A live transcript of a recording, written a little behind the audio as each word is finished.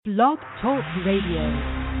Blog Talk Radio.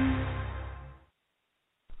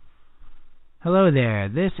 Hello there.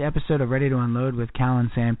 This episode of Ready to Unload with Cal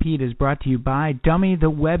and Sanpete is brought to you by Dummy the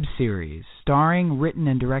Web Series, starring, written,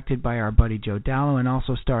 and directed by our buddy Joe Dallo, and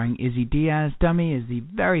also starring Izzy Diaz. Dummy is the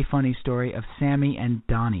very funny story of Sammy and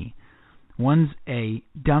Donnie. One's a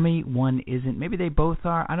dummy, one isn't. Maybe they both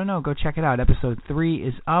are. I don't know. Go check it out. Episode 3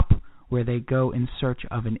 is up, where they go in search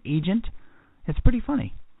of an agent. It's pretty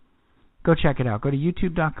funny. Go check it out. Go to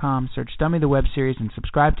youtube.com, search Dummy the Web Series, and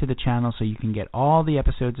subscribe to the channel so you can get all the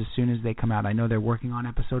episodes as soon as they come out. I know they're working on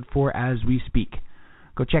episode 4 as we speak.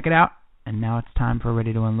 Go check it out. And now it's time for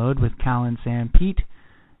Ready to Unload with Cal and Sanpete,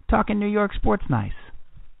 talking New York sports nice.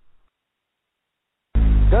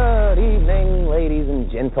 Good evening, ladies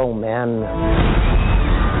and gentlemen.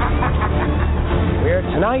 We're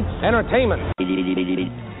tonight's entertainment.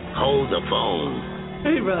 Hold the phone.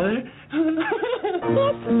 Hey, brother. This is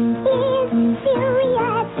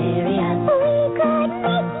serious. Serious. We could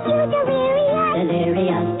make you delirious.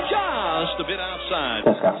 Delirious. Just a bit outside.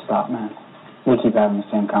 That's got to stop, man. We keep having the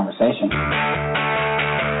same conversation.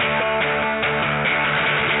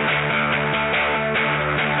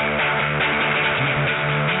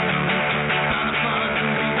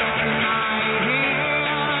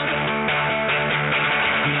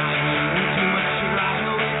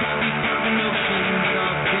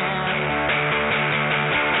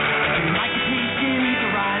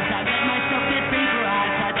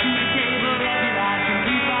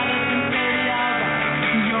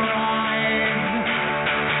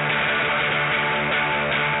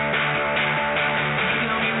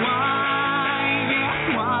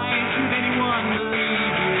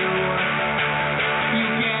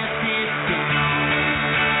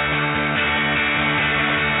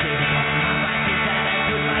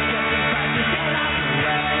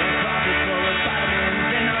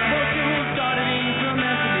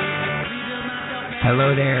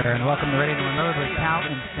 Hello there, and welcome to Ready to Unload with Cal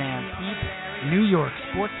and Sanpete, New York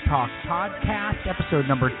Sports Talk Podcast, episode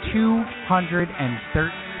number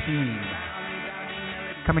 213.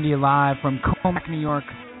 Coming to you live from Comac, New York,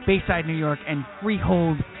 Bayside, New York, and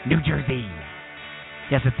Freehold, New Jersey.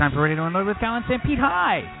 Yes, it's time for Ready to Unload with Cal and Sanpete.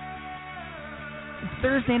 Hi! It's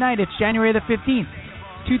Thursday night. It's January the 15th,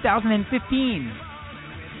 2015.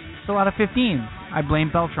 It's a lot of 15s. I blame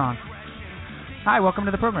Beltron. Hi, welcome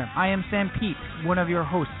to the program. I am Sanpete, one of your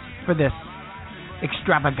hosts for this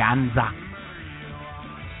extravaganza.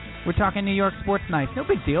 We're talking New York sports nice. No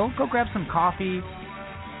big deal. Go grab some coffee.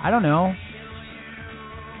 I don't know.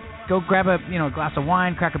 Go grab a glass of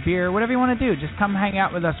wine, crack a beer, whatever you want to do. Just come hang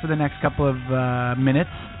out with us for the next couple of minutes,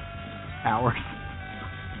 hours,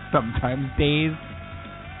 sometimes days.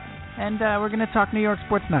 And we're going to talk New York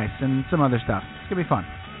sports nice and some other stuff. It's going to be fun.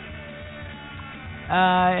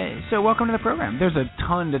 So welcome to the program. There's a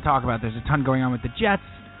ton to talk about. There's a ton going on with the Jets.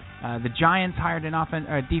 The Giants hired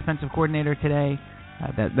a defensive coordinator today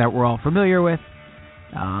that we're all familiar with.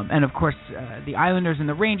 And, of course, the Islanders and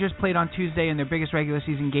the Rangers played on Tuesday in their biggest regular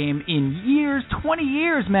season game in years. 20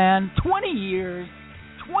 years, man. 20 years.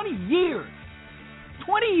 20 years.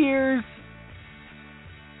 20 years.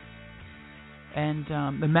 And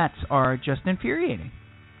the Mets are just infuriating.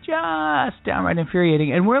 Just downright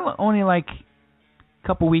infuriating. And we're only like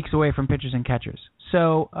couple weeks away from pitchers and catchers.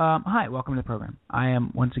 So, hi, welcome to the program. I am,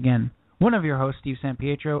 once again, one of your hosts, Steve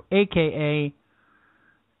Sanpietro, a.k.a.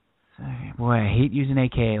 Boy, I hate using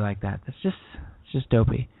a.k.a. like that. It's just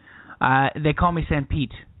dopey. They call me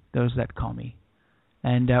Sanpete, those that call me.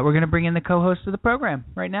 And we're going to bring in the co-host of the program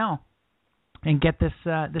right now and get this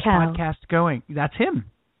podcast going. That's him.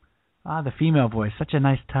 The female voice. Such a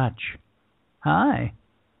nice touch. Hi.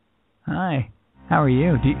 Hi. How are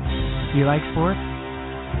you? Do you like sports?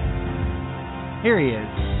 Here he is,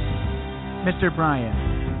 Mr. Brian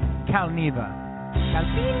Calneva,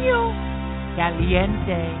 Calvino,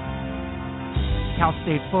 Caliente, Cal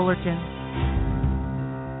State Fullerton,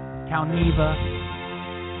 Calneva,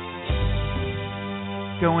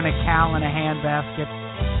 going to Cal in a handbasket.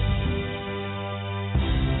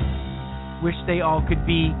 Wish they all could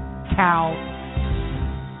be Cal.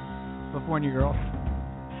 Before New Girl.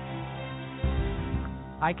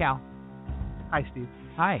 Hi, Cal. Hi, Steve.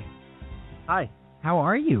 Hi. Hi. How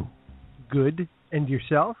are you? Good. And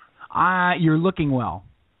yourself? You're looking well.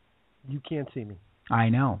 You can't see me. I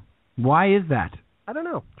know. Why is that? I don't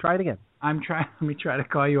know. Try it again. Let me try to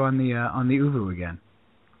call you on the Uvu again.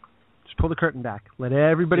 Just pull the curtain back. Let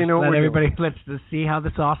everybody know what we're doing. Let's see how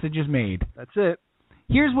the sausage is made. That's it.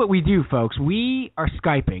 Here's what we do, folks. We are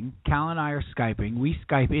Skyping. Cal and I are Skyping. We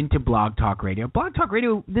Skype into Blog Talk Radio. Blog Talk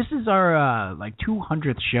Radio, this is our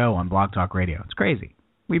 200th show on Blog Talk Radio. It's crazy.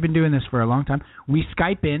 We've been doing this for a long time. We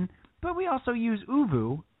Skype in, but we also use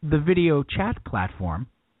Uvu, the video chat platform,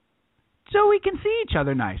 so we can see each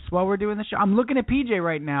other nice while we're doing the show. I'm looking at PJ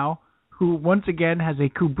right now, who once again has a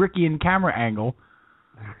Kubrickian camera angle,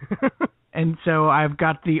 and so I've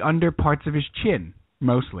got the under parts of his chin,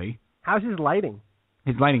 mostly. How's his lighting?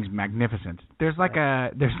 His lighting's magnificent. There's like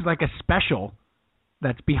a special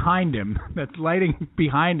that's behind him, that's lighting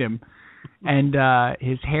behind him, and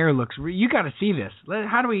his hair looks. You got to see this. Let's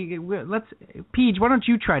Peach. Why don't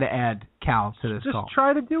you try to add Cal to this call? Just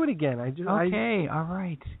try to do it again. Okay. All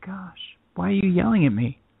right. Gosh, why are you yelling at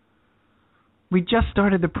me? We just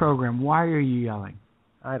started the program. Why are you yelling?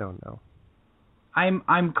 I don't know.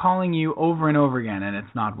 I'm calling you over and over again, and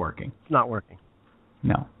it's not working. It's not working.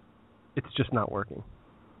 No. It's just not working.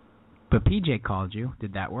 But PJ called you.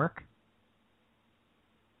 Did that work?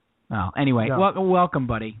 Well, anyway, No. Welcome,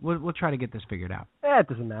 buddy. We'll try to get this figured out. It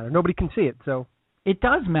doesn't matter. Nobody can see it, so. It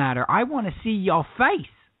does matter. I want to see your face.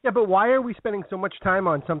 Yeah, but why are we spending so much time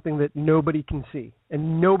on something that nobody can see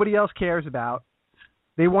and nobody else cares about?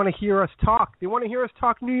 They want to hear us talk. They want to hear us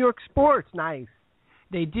talk New York sports. Nice.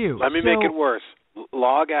 They do. Let me make it worse.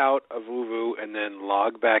 Log out of Uvu and then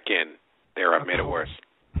log back in. There, I've made it worse.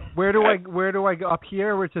 Where do I go up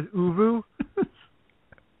here where it says Uvu?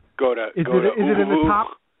 Go to Is Uvu. it in the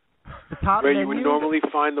top? The top Where menu? you would normally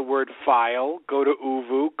find the word file, go to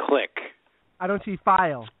Uvu, click. I don't see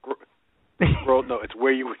file. Scroll, no, it's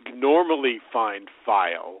where you would normally find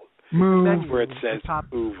file. Move. Menu, Where it says top.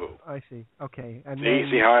 Uvu. I see. Okay. And See,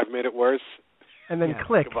 see how I've made it worse? And then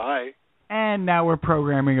click. Goodbye. And now we're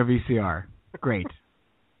programming a VCR. Great.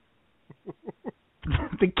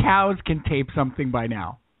 The cows can tape something by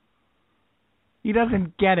now. He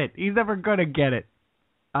doesn't get it. He's never going to get it.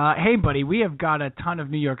 Hey, buddy, we have got a ton of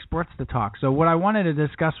New York sports to talk. So what I wanted to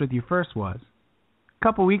discuss with you first was, a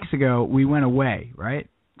couple weeks ago, we went away, right?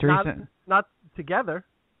 Teresa? Not together.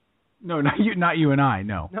 No, not you and I,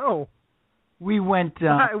 no. No. We went...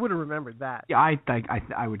 I would have remembered that. Yeah,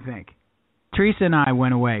 I would think. Teresa and I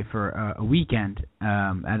went away for a weekend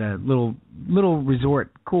at a little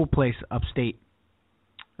resort, cool place upstate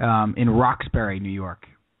in Roxbury, New York.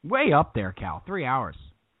 Way up there, Cal. 3 hours.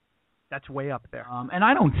 That's way up there. And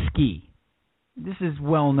I don't ski. This is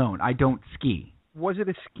well known. I don't ski. Was it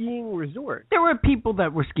a skiing resort? There were people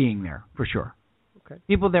that were skiing there, for sure. Okay.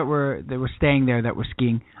 People that were staying there that were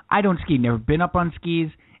skiing. I don't ski. Never been up on skis.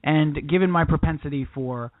 And given my propensity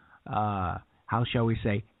for, how shall we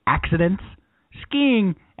say, accidents,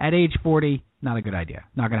 skiing at age 40, not a good idea.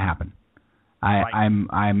 Not going to happen.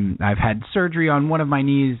 I've had surgery on one of my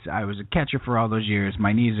knees. I was a catcher for all those years.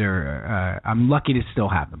 My knees are. I'm lucky to still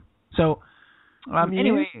have them. So,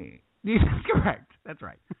 anyway, that's correct. That's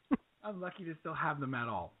right. I'm lucky to still have them at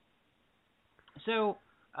all. So,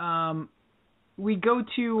 we go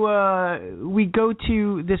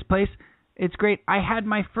to this place. It's great. I had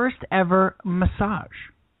my first ever massage.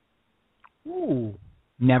 Ooh.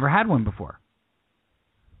 Never had one before.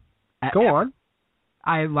 Go on.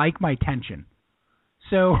 I like my tension.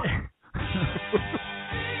 So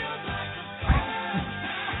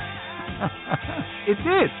it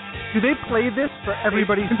did. Do they play this for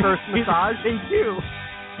everybody's first massage? They do.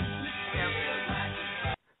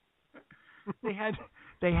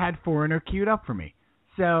 They had Foreigner queued up for me.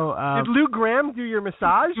 So did Lou Graham do your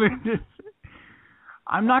massage?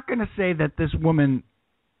 I'm not going to say that this woman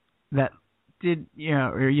that did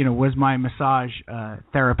was my massage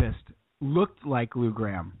therapist looked like Lou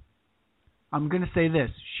Graham. I'm going to say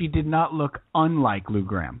this: she did not look unlike Lou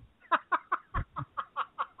Graham.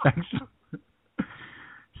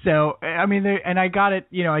 So, I mean, and I got it,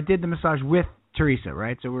 I did the massage with Teresa,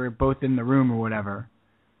 right? So we were both in the room or whatever.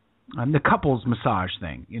 The couples massage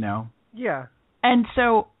thing, Yeah. And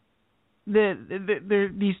so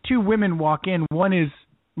these two women walk in. One is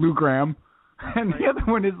Lou Graham, and the other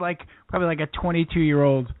one is probably like a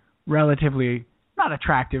 22-year-old, relatively not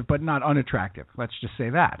attractive, but not unattractive. Let's just say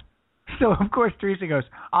that. So, of course, Teresa goes,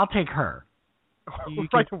 I'll take her.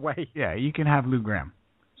 Right away. Yeah, you can have Lou Graham.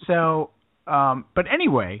 So... but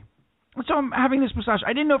anyway, so I'm having this massage.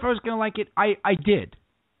 I didn't know if I was going to like it. I did.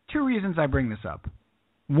 Two reasons I bring this up.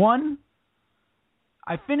 One,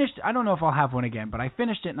 I finished, I don't know if I'll have one again, but I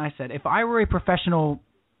finished it and I said, if I were a professional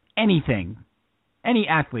anything, any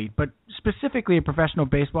athlete, but specifically a professional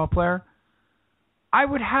baseball player, I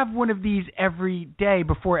would have one of these every day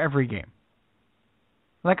before every game.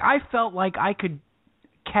 I felt like I could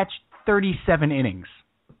catch 37 innings.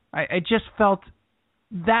 I just felt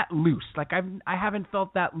that loose. I haven't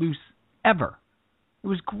felt that loose ever. It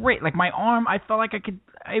was great. My arm, I felt like I could.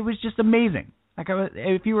 It was just amazing.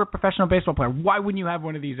 If you were a professional baseball player, why wouldn't you have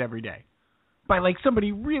one of these every day? by like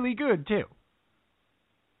somebody really good too.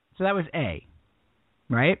 So that was A,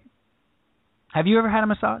 right? Have you ever had a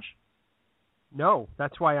massage? No,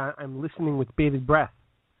 that's why I'm listening with bated breath.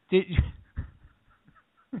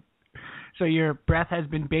 So your breath has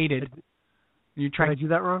been baited. Did I do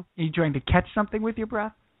that wrong? Are you trying to catch something with your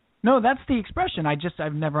breath? No, that's the expression.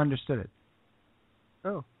 I've never understood it.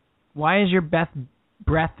 Oh. Why is your breath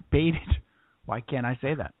baited? Why can't I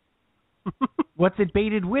say that? What's it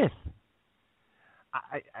baited with?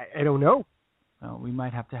 I don't know. Well, we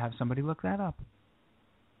might have to have somebody look that up.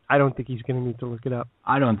 I don't think he's going to need to look it up.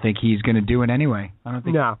 I don't think he's going to do it anyway. I don't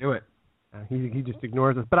think he'll do it. He just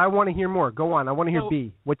ignores us. But I want to hear more. Go on. I want to hear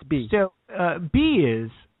B. What's B? So B is,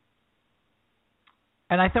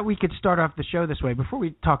 and I thought we could start off the show this way before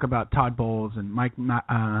we talk about Todd Bowles and Mike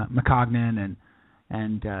McCognon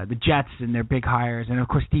and the Jets and their big hires, and of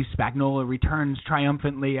course Steve Spagnuolo returns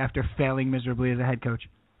triumphantly after failing miserably as a head coach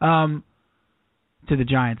to the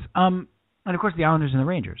Giants, and of course the Islanders and the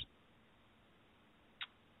Rangers.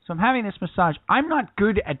 So I'm having this massage. I'm not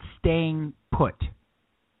good at staying put.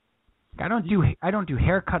 I don't do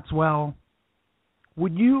haircuts well.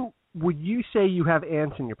 Would you say you have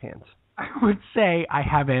ants in your pants? I would say I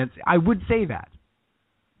have ants. I would say that.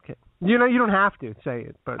 Okay. You don't have to say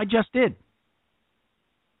it, but I just did.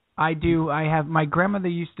 I do. I have. My grandmother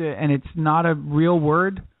used to, and it's not a real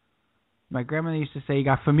word. My grandmother used to say you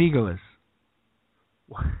got famigolas.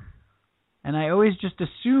 And I always just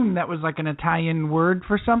assumed that was like an Italian word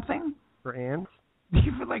for something. For ants?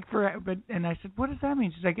 And I said, what does that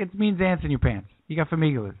mean? She's like, it means ants in your pants. You got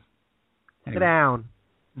famigolas. Anyway. Sit down.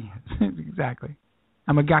 Yes, exactly.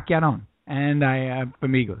 I'm a gacchiaron, and I have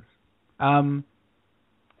famigolas. So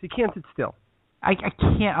you can't sit still. I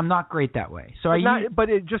can't. I'm not great that way. So but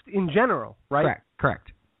it just in general, right?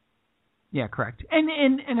 Correct. Yeah, correct.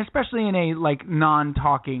 And especially in a like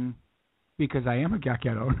non-talking, because I am a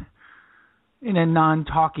gacchiaron, in a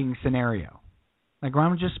non-talking scenario. Like when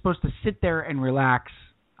I'm just supposed to sit there and relax,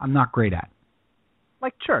 I'm not great at.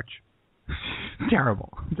 Like church.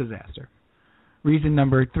 Terrible. Disaster. Reason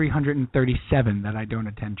number 337 that I don't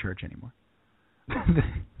attend church anymore.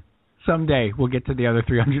 Someday we'll get to the other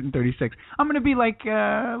 336. I'm going to be like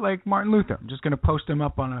Martin Luther. I'm just going to post him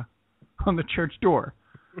up on the church door.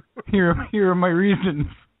 Here are my reasons,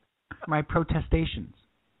 my protestations.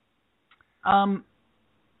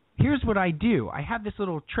 Here's what I do. I have this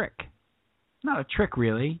little trick. Not a trick,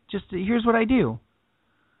 really. Just here's what I do.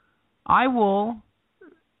 I will,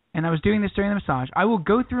 and I was doing this during the massage, I will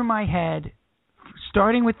go through my head,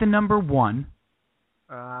 starting with the number 1,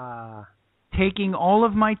 taking all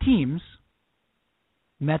of my teams,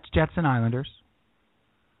 Mets, Jets, and Islanders,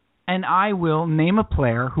 and I will name a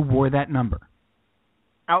player who wore that number.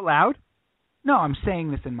 Out loud? No, I'm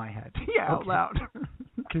saying this in my head. Yeah, okay. Out loud.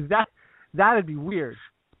 Because that'd be weird.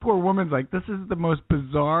 Poor woman's like, this is the most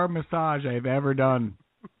bizarre massage I've ever done.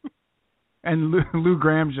 And Lou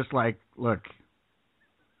Graham's just like, look.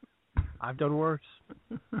 I've done worse.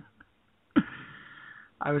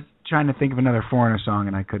 I was trying to think of another Foreigner song,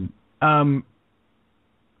 and I couldn't.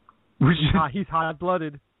 He's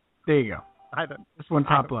hot-blooded. There you go. This one's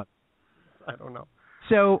hot-blooded. I don't know.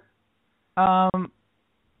 So, A,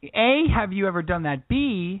 have you ever done that?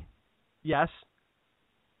 B, yes.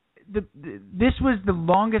 This was the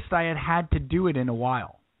longest I had to do it in a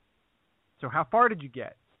while. So how far did you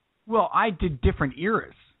get? Well, I did different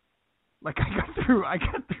eras. Like I got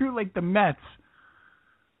through like the Mets.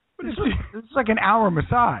 This was like an hour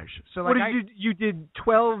massage. So like you did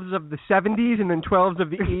 12s of the 70s and then 12s of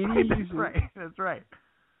the 80s? That's right.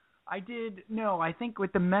 I think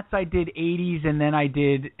with the Mets I did 80s and then I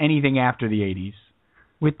did anything after the 80s.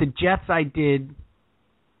 With the Jets I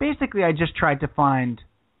just tried to find.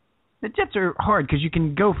 The Jets are hard because you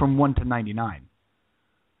can go from 1 to 99.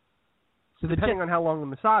 So depending on how long the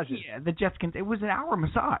massage is. Yeah, the Jets can. It was an hour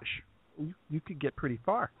massage. You could get pretty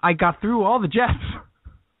far. I got through all the Jets.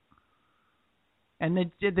 And the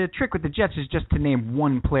trick with the Jets is just to name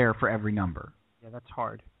one player for every number. Yeah, that's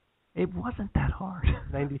hard. It wasn't that hard.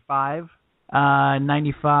 95?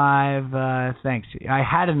 95, thanks. I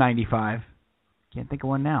had a 95. Can't think of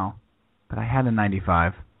one now, but I had a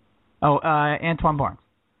 95. Oh, Antoine Barnes.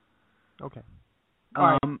 Okay.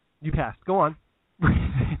 All right. You passed. Go on.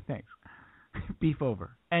 Thanks. Beef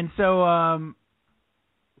over. And so,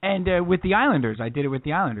 with the Islanders, I did it with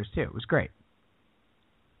the Islanders too. It was great.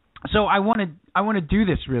 So I want to do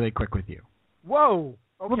this really quick with you. Whoa.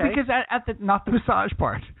 Okay. Well, because not the massage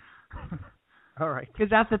part. All right.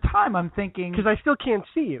 Because at the time I'm thinking. Because I still can't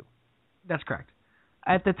see you. That's correct.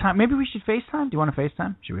 At the time, maybe we should FaceTime. Do you want to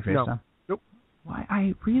FaceTime? Should we FaceTime? No. Nope. Why?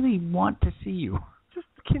 I really want to see you.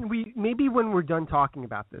 Can we maybe when we're done talking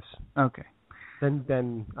about this, Okay.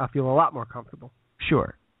 then I'll feel a lot more comfortable.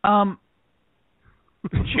 Sure. Change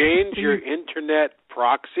your internet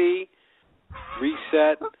proxy,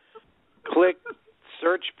 reset, click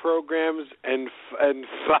search programs, and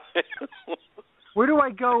file. Where do I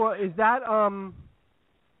go? Is that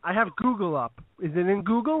I have Google up. Is it in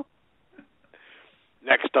Google?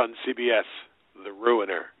 Next on CBS, The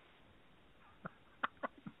Ruiner.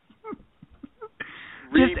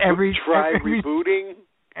 Try rebooting.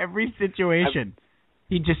 Every situation.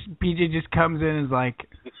 PJ just comes in and is like,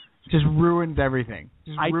 just ruins everything.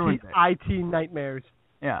 Just ruins it. IT nightmares.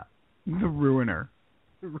 Yeah, the ruiner.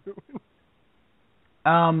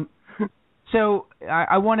 So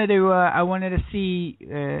I wanted to see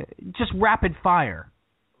just rapid fire.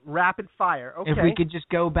 Rapid fire. Okay. If we could just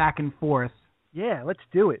go back and forth. Yeah, let's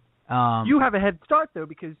do it. You have a head start though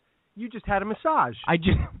because you just had a massage.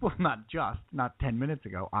 Not 10 minutes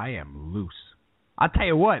ago. I am loose. I'll tell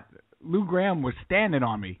you what, Lou Graham was standing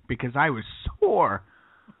on me because I was sore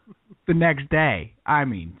the next day. I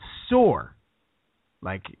mean, sore.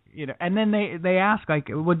 Like, and then they ask, like,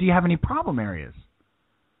 well, do you have any problem areas?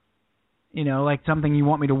 Like something you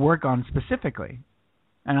want me to work on specifically.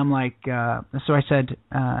 And I'm like, so I said,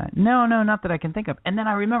 no, not that I can think of. And then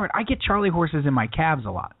I remembered, I get Charlie horses in my calves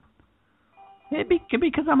a lot. It could be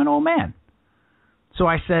because I'm an old man. So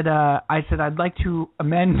I said, I'd like to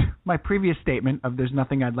amend my previous statement of there's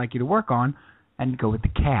nothing I'd like you to work on and go with the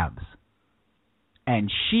calves. And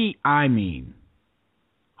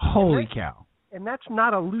holy cow. And that's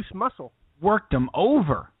not a loose muscle. Worked them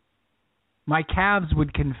over. My calves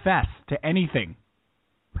would confess to anything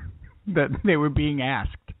that they were being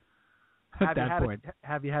asked at that point.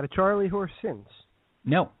 Have you had a Charlie horse since?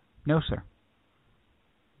 No, sir.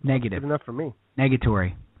 Negative. Good enough for me.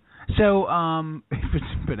 Negatory. So,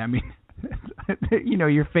 but I mean,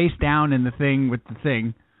 you're face down in the thing with the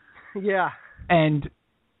thing. Yeah. And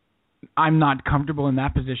I'm not comfortable in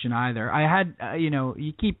that position either. I had,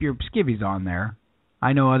 you keep your skivvies on there.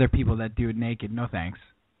 I know other people that do it naked. No thanks.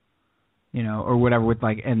 Or whatever with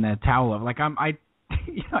and the towel of I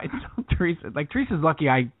told Teresa, Teresa's lucky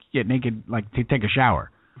I get naked to take a shower.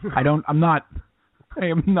 I am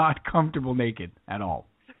not comfortable naked at all.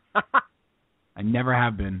 I never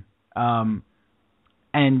have been.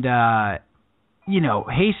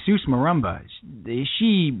 Jesus Marumba,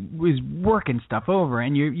 she was working stuff over,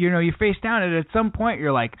 and you face down, and at some point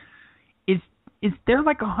you're like, is there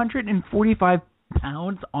 145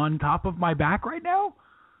 pounds on top of my back right now?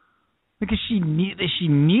 Because is she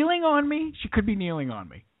kneeling on me? She could be kneeling on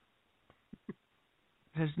me.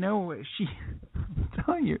 There's no I'm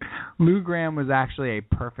telling you, Lou Graham was actually a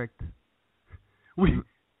perfect. We've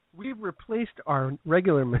replaced our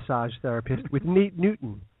regular massage therapist with Nate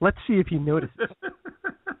Newton. Let's see if he notices.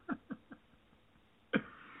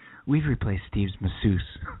 We've replaced Steve's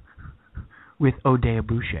masseuse with Odea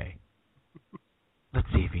Boucher.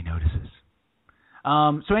 Let's see if he notices.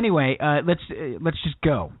 So anyway, let's just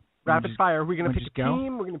go. Rapid fire. We're going to pick a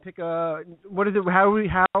team. We're going to pick what is it?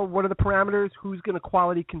 What are the parameters? Who's going to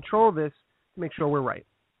quality control this to make sure we're right?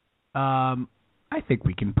 I think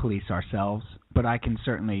we can police ourselves, but I can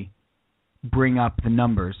certainly bring up the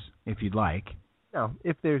numbers if you'd like. No,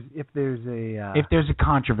 if there's a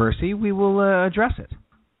controversy, we will address it.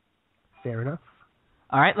 Fair enough.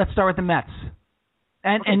 All right, let's start with the Mets.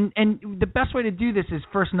 And the best way to do this is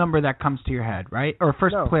first number that comes to your head, right? Or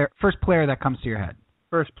first player that comes to your head.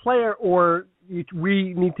 First player, or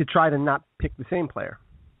we need to try to not pick the same player.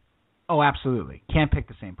 Oh, absolutely. Can't pick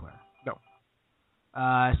the same player. No.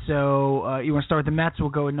 So you want to start with the Mets? We'll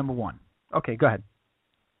go with number one. Okay, go ahead.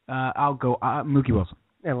 I'll go Mookie Wilson.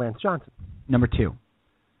 And Lance Johnson. Number two.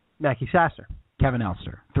 Mackie Sasser. Kevin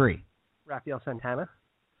Elster. 3. Rafael Santana.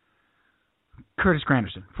 Curtis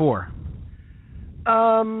Granderson. 4.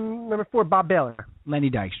 Number 4, Bob Baylor. Lenny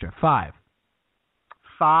Dykstra. 5.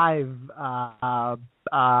 5.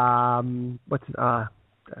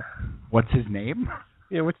 What's his name?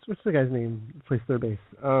 Yeah, what's the guy's name? He plays third base.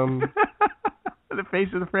 The face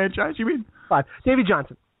of the franchise, you mean? 5. Davey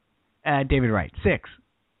Johnson. David Wright. 6.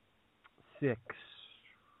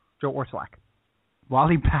 Joe Orsolak.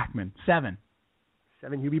 Wally Packman. 7.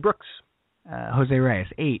 Hubie Brooks. Jose Reyes.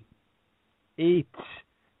 8.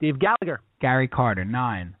 Dave Gallagher. Gary Carter.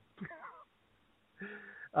 9.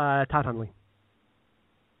 Todd Hundley.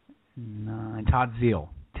 9. Todd Zeal.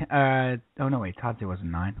 Todd Zeal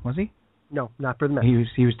wasn't 9, was he? No, not for the Mets.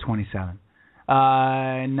 He was 27.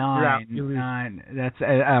 9. You're out. 9. That's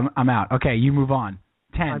I'm out. Okay, you move on.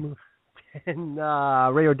 10. I move 10.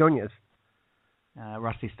 Ray Ordonez.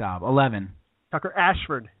 Rusty Staub. 11. Tucker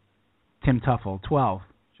Ashford. Tim Tuffle. 12.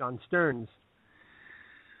 John Stearns.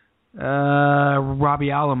 Robbie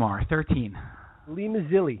Alomar, 13. Lee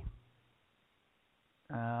Mazzilli.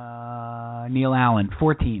 Neil Allen,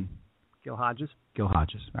 14. Gil Hodges. Gil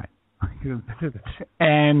Hodges, right.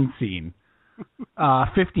 And scene.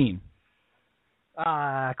 15.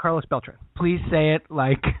 Carlos Beltran. Please say it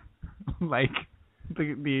like the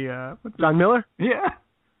John Miller. Yeah.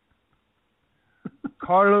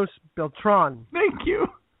 Carlos Beltran. Thank you.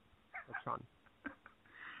 Beltran.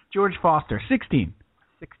 George Foster, 16.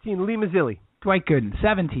 16. Lee Mazzilli. Dwight Gooden,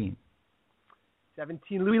 17.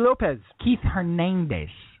 17. Luis Lopez. Keith Hernandez,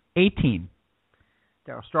 18.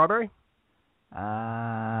 Darryl Strawberry.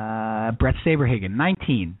 Brett Saberhagen,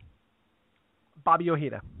 19. Bobby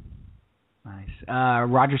Ojeda. Nice.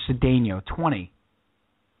 Roger Cedeno, 20.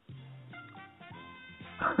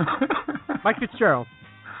 Mike Fitzgerald.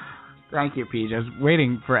 Thank you, Pete. I was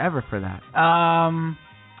waiting forever for that.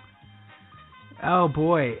 Oh,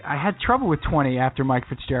 boy. I had trouble with 20 after Mike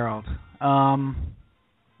Fitzgerald.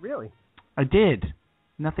 Really? I did.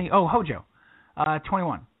 Nothing. Oh, Hojo.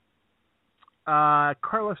 21.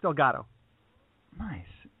 Carlos Delgado.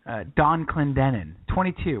 Nice. Don Clendenin,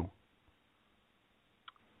 22.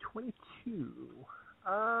 22.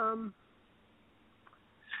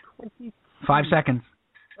 22. 5 seconds.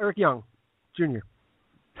 Eric Young, Jr.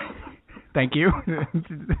 Thank you.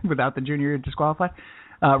 Without the junior disqualified.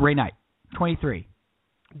 Ray Knight, 23.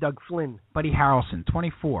 Doug Flynn. Buddy Harrelson,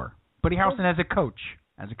 24. Buddy Harrelson as a coach.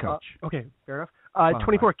 Okay, fair enough.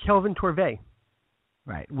 24, Kelvin Torvey.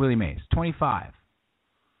 Right. Willie Mays, 25.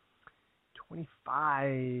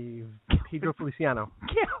 25, Pedro Feliciano.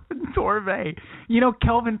 Kelvin Torvey. You know,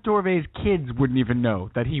 Kelvin Torvey's kids wouldn't even know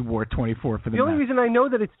that he wore 24 for the The only reason I know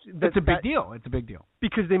that it's a big deal. It's a big deal.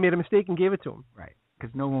 Because they made a mistake and gave it to him. Right.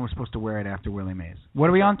 Because no one was supposed to wear it after Willie Mays. What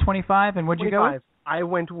are we on, 25? And what'd you go with? I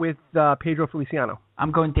went with Pedro Feliciano.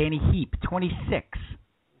 I'm going Danny Heap, 26.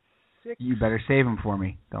 6. You better save him for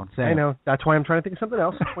me. Don't say I it. know. That's why I'm trying to think of something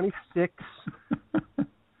else. 26.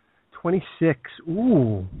 26.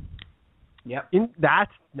 Ooh. Yep.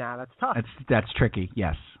 That's tough. That's tricky,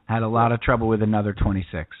 yes. Had a lot of trouble with another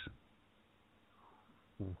 26.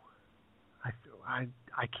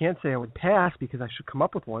 I can't say I would pass because I should come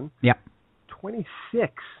up with one. Yep.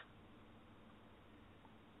 26.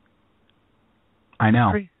 I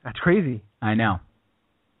know. That's crazy. I know.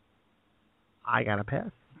 I got to pass.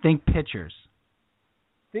 Think pitchers.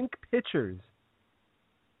 Think pitchers.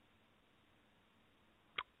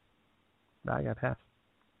 I got to pass.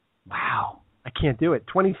 Wow. I can't do it.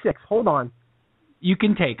 26. Hold on. You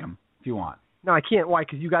can take them if you want. No, I can't. Why?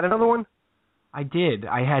 Because you got another one? I did.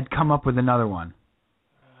 I had come up with another one.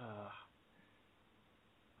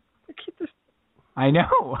 I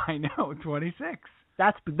know. 26.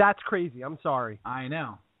 That's crazy. I'm sorry. I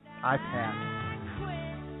know. I pass.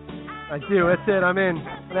 I do. That's it. I'm in.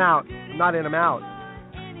 I'm out. I'm not in. I'm out.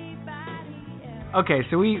 Okay,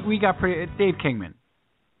 so we got Dave Kingman.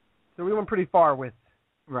 So we went pretty far with.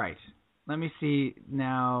 Right. Let me see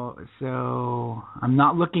now. So I'm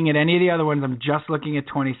not looking at any of the other ones. I'm just looking at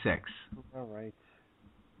 26. All right.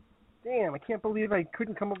 Damn, I can't believe I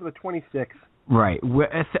couldn't come up with a 26. Right.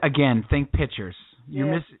 Again, think pitchers.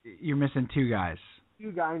 You're missing two guys.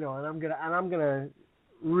 Two guys, I know, and I'm gonna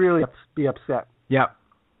really be upset. Yep.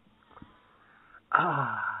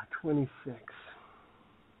 26.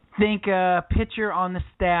 Think pitcher on the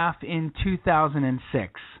staff in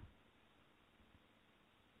 2006.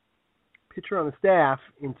 Pitcher on the staff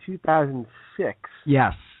in 2006.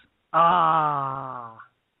 Yes. El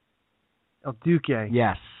Duque.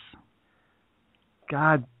 Yes.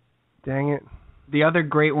 God dang it. The other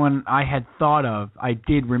great one I had thought of, I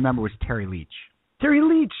did remember, was Terry Leach. Terry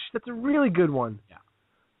Leach. That's a really good one. Yeah.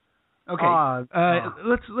 Okay.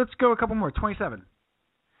 Let's go a couple more. 27.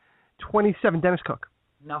 27. Dennis Cook.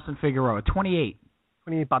 Nelson Figueroa. 28.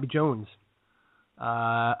 28. Bobby Jones.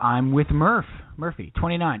 I'm with Murphy.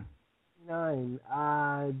 29.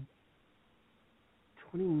 29.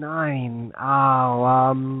 29.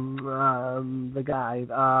 The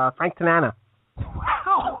guy. Frank Tanana.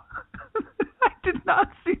 Wow. I did not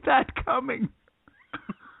see that coming.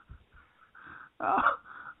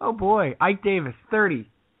 Oh, boy. Ike Davis, 30.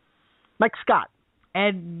 Mike Scott.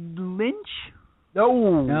 Ed Lynch?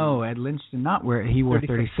 No. No, Ed Lynch did not wear it. He wore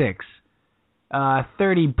 36.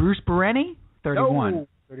 30, Bruce Bereni? 31. No.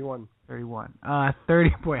 31. 31. 30,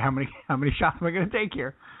 boy, how many shots am I going to take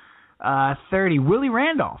here? 30, Willie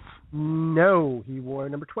Randolph. No, he wore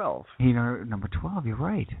number 12. Number 12, you're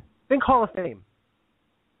right. Think Hall of Fame.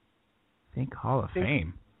 Think Hall of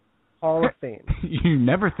Fame. Hall of Fame. You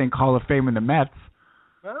never think Hall of Fame in the Mets.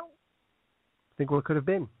 Well, think what could have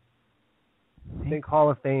been. Think Hall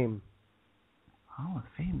of Fame. Hall of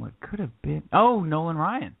Fame, what could have been? Oh, Nolan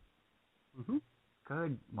Ryan. Mm-hmm.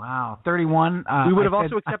 Good. Wow. 31. We would have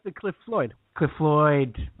also accepted Cliff Floyd. Cliff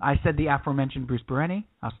Floyd. I said the aforementioned Bruce Bereni.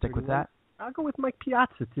 I'll stick 31. with that. I'll go with Mike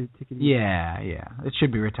Piazza to Yeah. It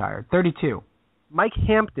should be retired. 32. Mike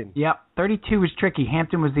Hampton. Yep. 32 was tricky.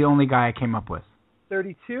 Hampton was the only guy I came up with.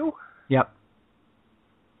 32? Yep.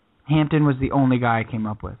 Hampton was the only guy I came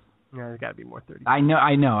up with. Yeah, there's got to be more 32.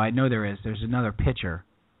 I know there is. There's another pitcher.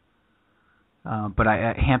 But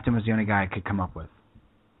Hampton was the only guy I could come up with.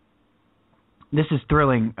 This is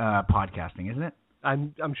thrilling podcasting, isn't it?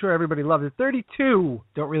 I'm sure everybody loves it. 32.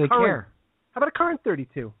 Don't really current. care. How about a current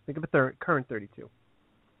 32? Think of a current 32.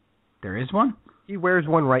 There is one? He wears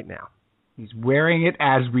one right now. He's wearing it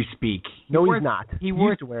as we speak. He's not. He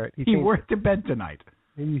used to wear it. He wore it to bed tonight.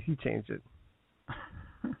 Maybe he changed it.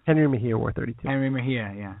 Henry Mejia wore 32. Henry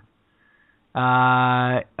Mejia,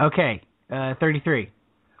 yeah. Okay, 33.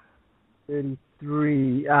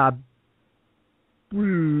 33.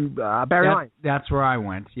 Barry Lyons. That's where I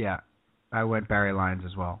went, yeah. I went Barry Lyons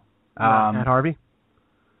as well. Matt Harvey?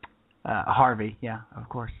 Harvey, yeah, of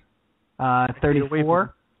course.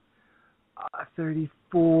 34.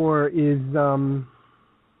 34 is...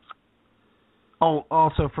 Oh,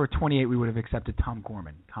 also for 28, we would have accepted Tom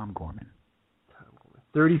Gorman.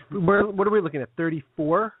 30. What are we looking at?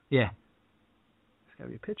 34? Yeah. It's got to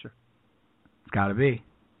be a pitcher. It's got to be.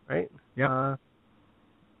 Right? Yep.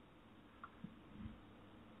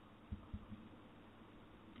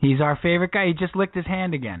 He's our favorite guy. He just licked his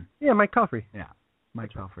hand again. Yeah, Mike Pelfrey. Yeah,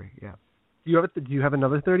 Mike Pelfrey, yeah. Do you have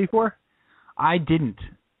another 34? I didn't.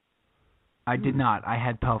 I did not. I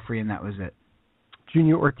had Pelfrey, and that was it.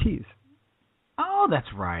 Junior Ortiz. Oh,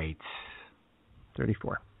 that's right.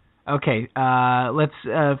 34. Okay, let's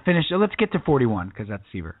finish. Let's get to 41, because that's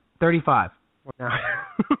Seaver. 35.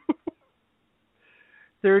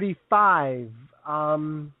 35.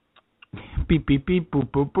 Beep, beep, beep, boop,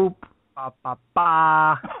 boop, boop. Ba, ba,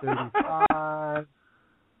 ba. 35.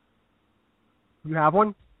 You have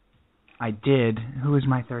one? I did. Who is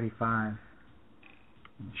my 35?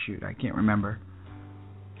 Shoot, I can't remember.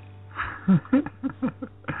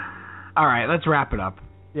 All right, let's wrap it up.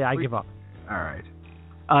 Yeah, I give up. All right.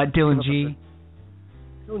 Dylan G.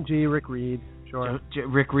 Dylan G, Rick Reed. Sure.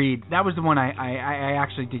 Rick Reed. That was the one I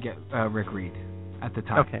actually did get Rick Reed at the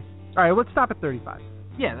time. Okay. All right, let's stop at 35.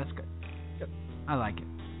 Yeah, that's good. Yep. I like it.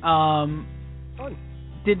 Fun.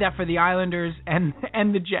 Did that for the Islanders and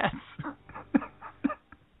the Jets.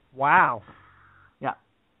 Wow. Yeah.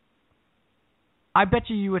 I bet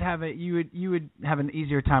you would have an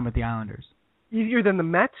easier time with the Islanders. Easier than the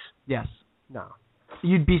Mets? Yes. No.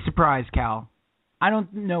 You'd be surprised, Cal. I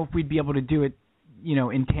don't know if we'd be able to do it,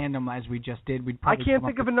 in tandem as we just did. We'd probably I can't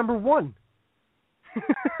think of a number one.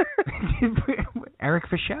 Eric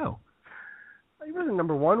Fischel. He wasn't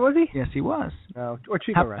number one, was he? Yes, he was. Oh, or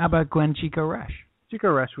Chico Resch. How about Glenn Chico Resch? Chico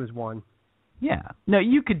Resch was one. Yeah. No,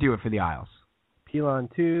 you could do it for the Isles. Pilon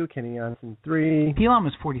 2, Kenny Johnson 3. Pilon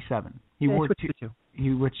was 47. He wore two.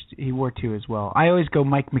 He wore 2 as well. I always go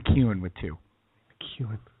Mike McEwen with 2.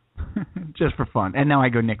 McEwen. Just for fun. And now I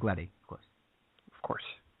go Nick Leddy, of course. Of course.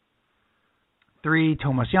 3,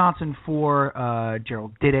 Thomas Janssen. 4,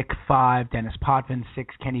 Gerald Diddick. 5, Dennis Potvin.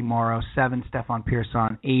 6, Kenny Morrow. 7, Stefan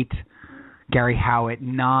Pearson. 8, Gary Howitt.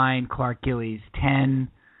 9, Clark Gillies. 10,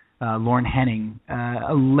 Lorne Henning.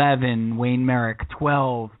 11, Wayne Merrick.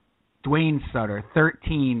 12, Dwayne Sutter.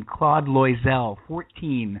 13, Claude Loisel.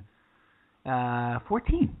 14.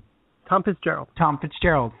 Tom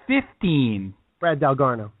Fitzgerald. 15. Brad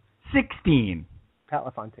Dalgarno. 16. Pat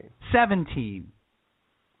LaFontaine. 17.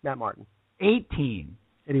 Matt Martin. 18.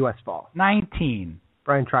 Eddie Westfall. 19.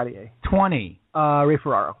 Brian Trottier. 20. Ray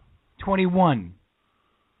Ferraro. 21.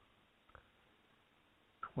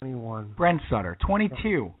 21. Brent Sutter.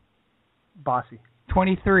 22. Bossy.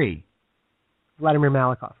 23. Vladimir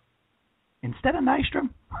Malakoff. Instead of Nystrom?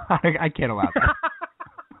 I can't allow that.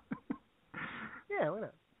 Yeah, why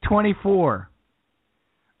not? 24.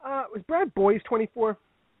 Was Brad Boyes 24?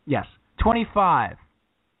 Yes. 25.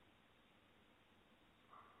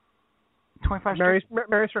 25.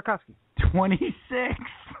 Marius Rakowski. 26.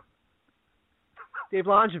 Dave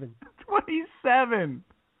Langevin. 27.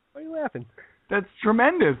 Why are you laughing? That's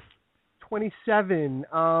tremendous. 27.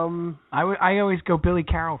 I always go Billy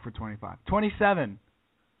Carroll for 25. 27.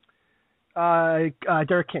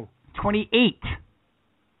 Derek King. 28.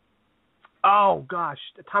 Oh, gosh.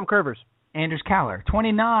 Tom Curvers. Anders Kaller.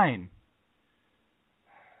 29.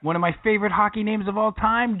 One of my favorite hockey names of all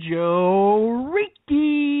time, Joe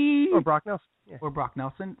Ricci. Or Brock Nelson. Yeah. Or Brock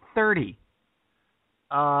Nelson. 30.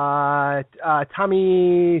 Tommy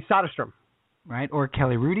Soderstrom. right? Or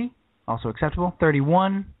Kelly Rudy, also acceptable.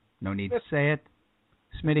 31, no need to say it.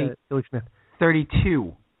 Smitty, Billy Smith.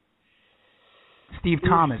 32. Steve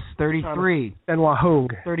Thomas, 33. Benoit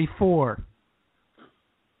Hogue. 34.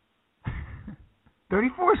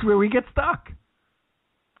 34 is where we get stuck.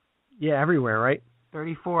 Yeah, everywhere, right?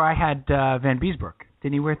 34, I had Van Beesbroek.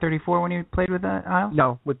 Didn't he wear 34 when he played with the Isles?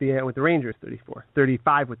 No, with the Rangers, 34.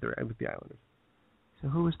 35 with the Islanders. So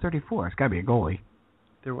who was 34? It's got to be a goalie.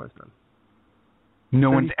 There was none. No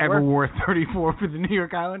 34? one's ever wore 34 for the New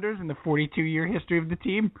York Islanders in the 42-year history of the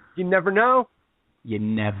team. You never know. You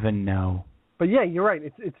never know. But yeah, you're right.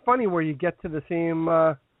 It's funny where you get to the same.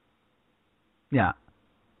 Yeah.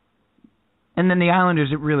 And then the Islanders,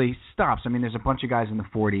 it really stops. I mean, there's a bunch of guys in the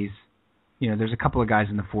 40s. You know, there's a couple of guys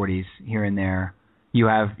in the 40s here and there. You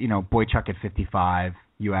have, Boychuk at 55.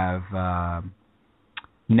 You have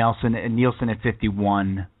Nielsen at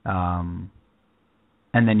 51.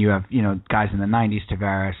 And then you have, guys in the 90s,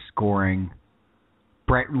 Tavares, Goring.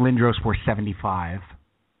 Brett Lindros wore 75,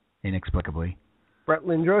 inexplicably. Brett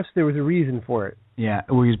Lindros, there was a reason for it. Yeah,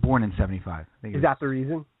 well, he was born in 75. Is that the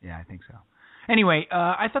reason? Yeah, I think so. Anyway,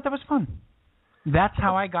 I thought that was fun. That's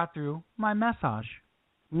how I got through my massage.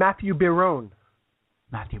 Matthew Baron.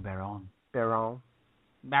 Matthew Baron. Baron.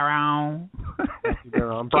 Baron. Matthew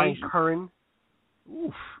Baron. Brian Curran.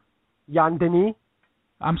 Oof. Jan Denis.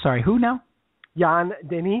 I'm sorry, who now? Jan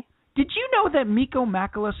Denis. Did you know that Mikko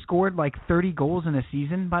Makela scored like 30 goals in a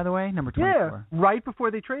season, by the way? Number 24. Yeah, right before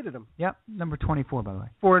they traded him. Yep, number 24, by the way.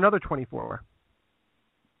 For another 24.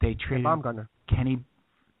 They traded Baumgartner.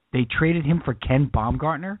 They traded him for Ken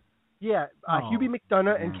Baumgartner? Yeah, Hubie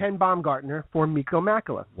McDonough and Ken Baumgartner for Mikko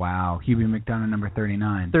Makela. Wow, Hubie McDonough, number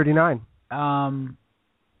 39. 39.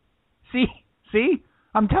 See?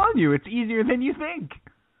 I'm telling you, it's easier than you think.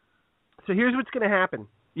 So here's what's going to happen.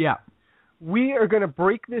 Yeah. We are going to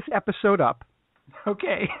break this episode up.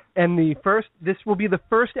 Okay. And this will be the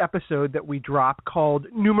first episode that we drop called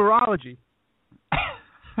Numerology.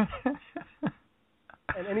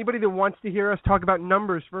 And anybody that wants to hear us talk about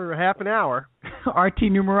numbers for half an hour, RT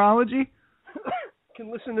Numerology,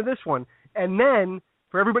 can listen to this one. And then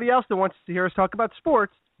for everybody else that wants to hear us talk about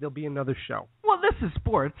sports, there'll be another show. Well, this is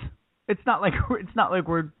sports. It's not like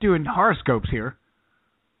we're doing horoscopes here.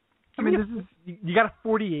 I mean, this is you got a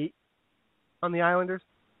 48 on the Islanders.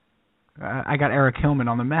 I got Eric Hillman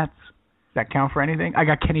on the Mets. Does that count for anything? I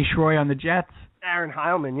got Kenny Schroy on the Jets. Aaron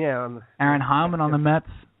Heilman, yeah. Aaron Heilman on the Mets.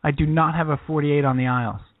 I do not have a 48 on the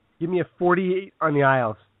Isles. Give me a 48 on the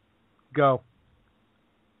Isles. Go.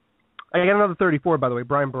 I got another 34, by the way.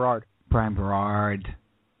 Brian Berard.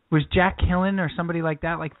 Was Jack Hillen or somebody like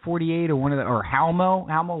that, like 48 or Halmo?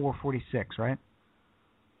 Halmo wore 46, right?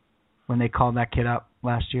 When they called that kid up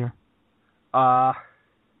last year. Halmo.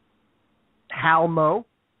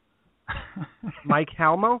 Mike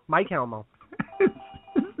Halmo.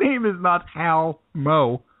 His name is not Hal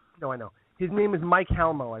Mo. No, I know. His name is Mike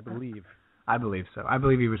Halmo, I believe. I believe so. I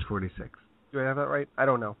believe he was 46. Do I have that right? I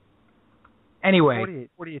don't know. Anyway.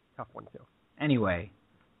 48 is a tough one, too. Anyway,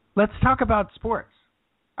 let's talk about sports.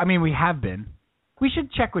 I mean, we have been. We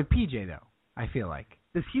should check with PJ, though, I feel like.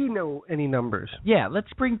 Does he know any numbers? Yeah,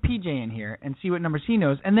 let's bring PJ in here and see what numbers he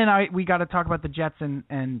knows. And then we got to talk about the Jets and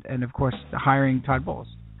of course, hiring Todd Bowles.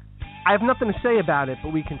 I have nothing to say about it,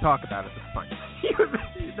 but we can talk about it. That's fine.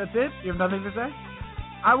 That's it? You have nothing to say?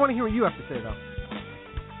 I want to hear what you have to say, though.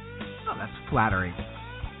 Oh, that's flattering.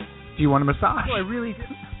 Do you want a massage? No, I really do.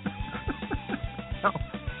 No.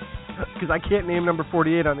 Because I can't name number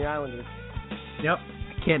 48 on the Islanders. Yep.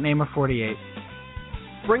 I can't name a 48.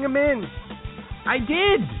 Bring him in. I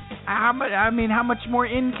did. How much more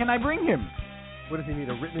in can I bring him? What does he need,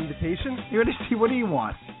 a written invitation? What do you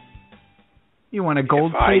want? You want a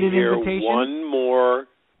gold-plated invitation? If I hear one more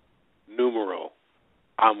numeral,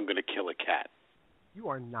 I'm going to kill a cat. You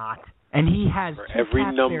are not. And he has for every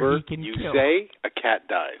number you kill. say, a cat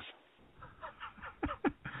dies.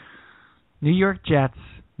 New York Jets,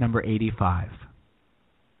 number 85.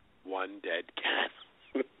 One dead cat.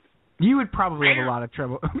 You would probably have a lot of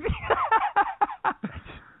trouble.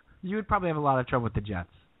 You would probably have a lot of trouble with the Jets.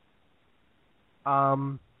 I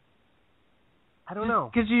don't know.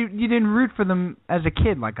 Because you didn't root for them as a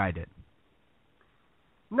kid like I did.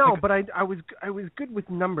 No, but I was good with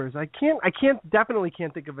numbers. I definitely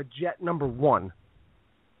can't think of a Jet number 1.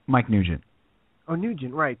 Mike Nugent. Oh,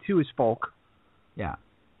 Nugent, right. 2 is Folk. Yeah.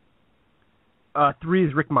 3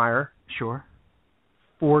 is Rick Meyer. Sure.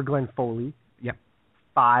 4, Glenn Foley. Yep.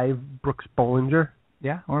 5, Brooks Bollinger.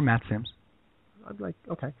 Yeah, or Matt Sims. I'd like,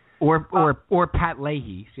 okay. Or Pat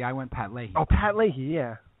Leahy. See, I went Pat Leahy. Oh, Pat Leahy,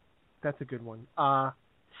 yeah. That's a good one.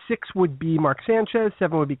 6 would be Mark Sanchez.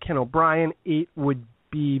 7 would be Ken O'Brien. 8 would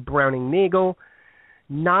be Browning Nagel.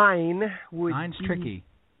 9 would Nine's tricky.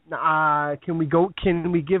 Can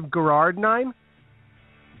we give Gerard 9?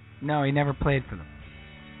 No, he never played for them.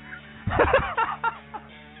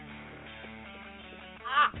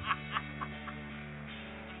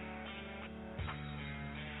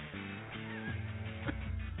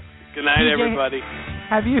 Good night, PJ, everybody.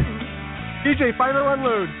 Have you? DJ, final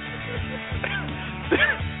unload.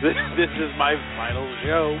 This is my final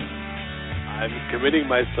show. I'm committing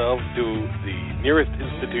myself to the nearest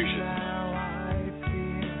institution.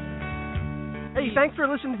 Hey, thanks for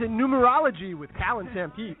listening to Numerology with Cal and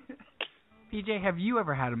Sam Pete. PJ, have you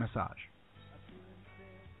ever had a massage?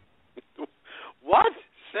 What?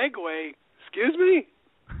 Segway? Excuse me?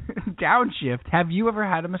 Downshift, have you ever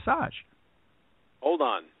had a massage? Hold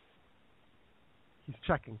on. He's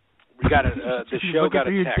checking. We got a the show got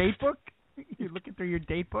a your text. date book? You're looking through your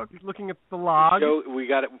date book? He's looking at the log. We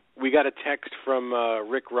got a text from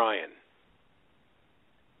Rick Ryan.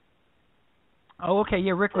 Oh, okay.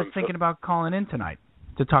 Yeah, Rick was thinking about calling in tonight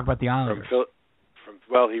to talk about the Islanders.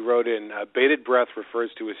 He wrote in, bated breath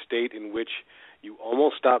refers to a state in which you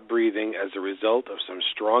almost stop breathing as a result of some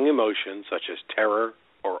strong emotion such as terror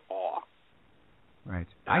or awe. Right.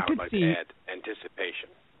 And I could like see add anticipation.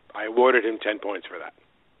 I awarded him 10 points for that.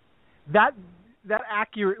 That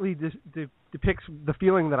accurately depicts the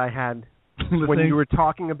feeling that I had when you were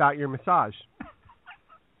talking about your massage.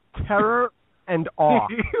 Terror and awe.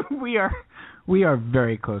 We are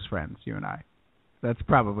very close friends, you and I. That's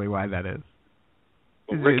probably why that is.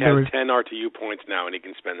 Well, Rick has 10 RTU points now, and he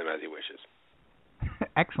can spend them as he wishes.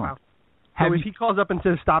 Excellent. Wow. So if he calls up and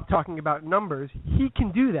says, stop talking about numbers, he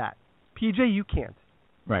can do that. PJ, you can't.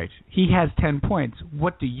 Right. He has 10 points.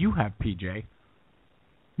 What do you have, PJ?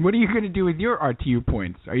 What are you going to do with your RTU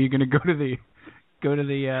points? Are you going to go to the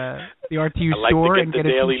RTU store and get a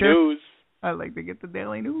Daily t-shirt? News. I like to get the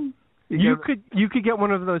Daily News. You could get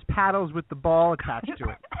one of those paddles with the ball attached to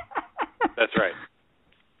it. That's right.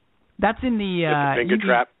 That's in the finger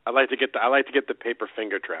trap. I like to get the paper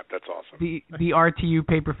finger trap. That's awesome. The RTU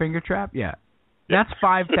paper finger trap. Yeah, that's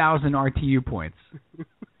 5,000 RTU points.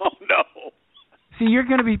 Oh no! See, you're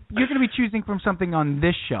gonna be choosing from something on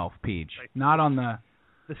this shelf, Peach, not on the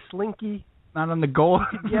slinky, not on the gold.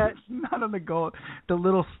 Yes, not on the gold. The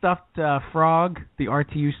little stuffed frog, the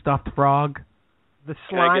RTU stuffed frog. The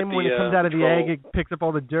slime when it comes out of the egg, it picks up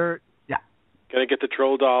all the dirt. Yeah. Can I get the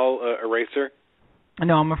troll doll eraser?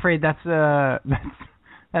 No, I'm afraid that's on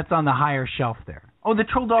the higher shelf there. Oh, the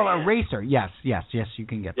troll doll eraser. Yes, you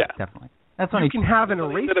can get that, definitely. That's only you can have an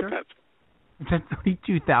eraser. That's only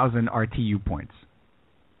 2,000 RTU points.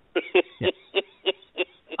 Yes.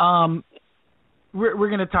 We're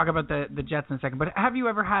going to talk about the Jets in a second, but have you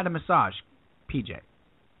ever had a massage, PJ?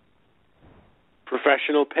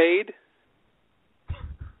 Professional paid?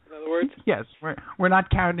 In other words? Yes, we're not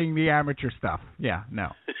counting the amateur stuff. Yeah, no.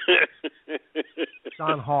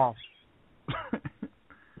 John Hall.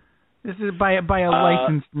 This is by a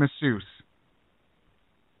licensed masseuse.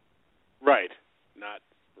 Right.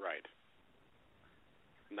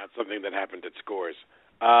 Not something that happened at Scores.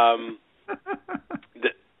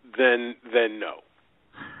 Then no.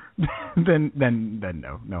 then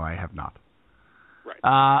no. No, I have not. Right.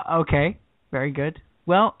 Okay. Very good.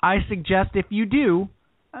 Well, I suggest if you do,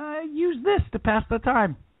 use this to pass the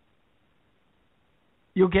time.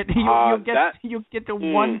 You'll get to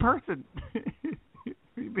one person.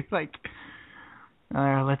 You'd be like,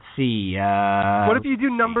 let's see. What if you do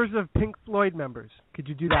numbers of Pink Floyd members? Could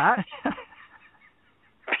you do that?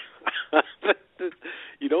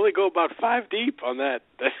 You'd only go about 5 deep on that.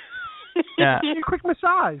 Yeah. A quick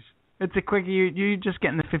massage. It's a quick. You're just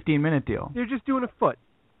getting the 15-minute deal. You're just doing a foot.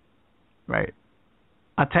 Right.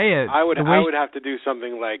 I'll tell you. I would have to do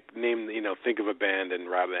something like think of a band and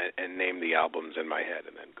name the albums in my head,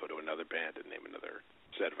 and then go to another band and name another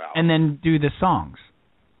set of albums. And then do the songs,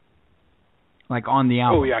 like on the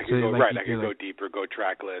album. Oh yeah, I could go deeper, go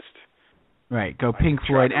track list. Right, go Pink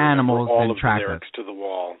Floyd, Animals, and track list. All of the lyrics to the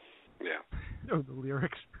wall. Yeah. Oh, the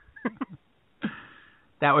lyrics.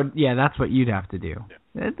 That's what you'd have to do.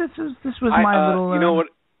 Yeah. This was my little. You know what?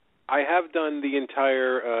 I have done the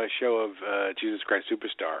entire show of Jesus Christ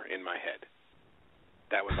Superstar in my head.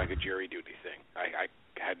 That was like a jury duty thing. I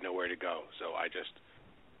had nowhere to go, so I just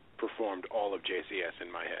performed all of JCS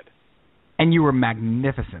in my head. And you were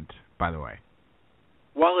magnificent, by the way.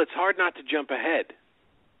 Well, it's hard not to jump ahead.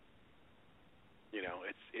 You know,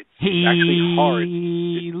 it's actually hard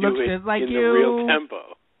to looks do it just like in you. the real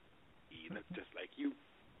tempo. He looks just like you.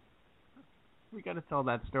 We got to tell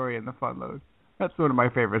that story in the fun load. That's one of my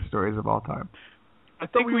favorite stories of all time. I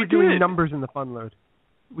thought we were doing numbers in the fun load.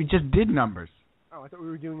 We just did numbers. Oh, I thought we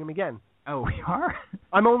were doing them again. Oh, we are?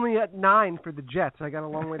 I'm only at 9 for the Jets. I got a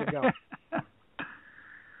long way to go.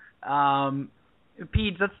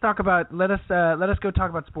 Pete, let's talk about. Let us go talk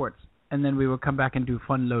about sports, and then we will come back and do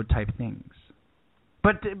fun load type things.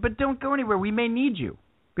 But don't go anywhere. We may need you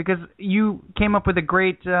because you came up with a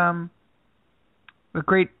great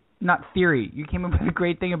not theory. You came up with a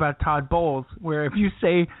great thing about Todd Bowles, where if you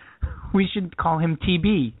say we should call him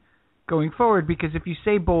TB going forward, because if you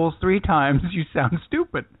say Bowles 3 times, you sound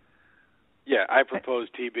stupid. Yeah, I propose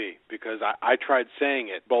TB because I tried saying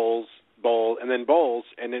it, Bowles, Bowl, and then Bowles,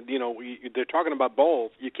 and it, they're talking about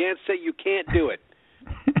Bowles. You can't say you can't do it.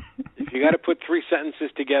 If you got to put 3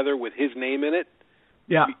 sentences together with his name in it,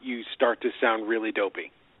 yeah, you start to sound really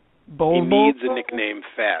dopey. Bowles, he needs a nickname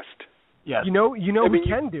fast. Yeah, you know who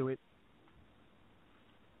can do it.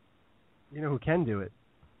 You know who can do it?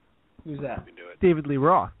 Who's that? David Lee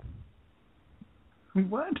Roth.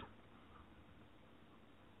 What?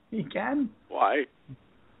 He can? Why?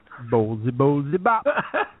 Bowlesy bop. Bop.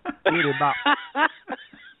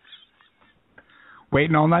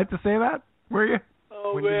 Waiting all night to say that? Were you?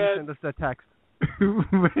 Oh, when man. Did you send us that text?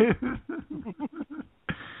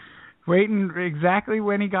 Waiting exactly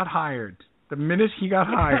when he got hired. The minute he got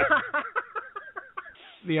hired.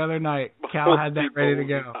 The other night, Cal had that ready to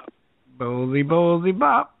go. Bowlesy, bowlesy,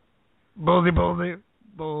 bop. Bowlesy, bowlesy.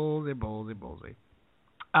 Bowlesy, bowlesy, bowlesy.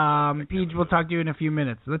 Peach, we'll talk to you in a few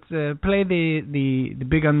minutes. Let's play the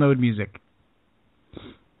big unload music.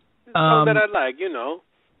 That I like,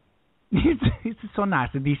 It's so nice,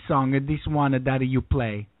 this song, this one that you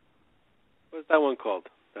play. What's that one called?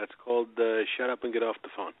 That's called Shut Up and Get Off the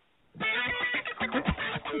Phone.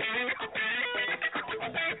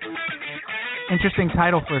 Interesting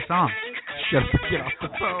title for a song. Shut up and get off the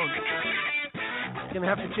phone. You're going to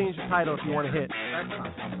have to change the title if you want to hit.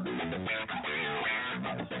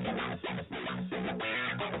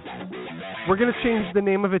 We're going to change the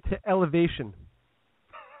name of it to Elevation.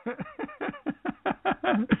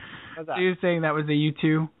 So you're saying that was a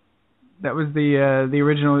U2? That was the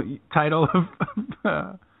original title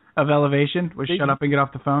of Elevation? Was Shut Up and Get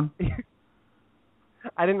Off the Phone?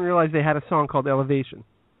 I didn't realize they had a song called Elevation.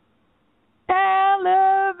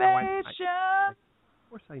 Elevation! Of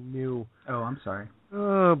course I knew. Oh, I'm sorry.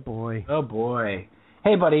 Oh, boy. Oh, boy.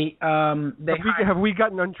 Hey, buddy. Have we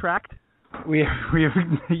gotten untracked? We have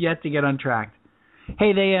yet to get untracked.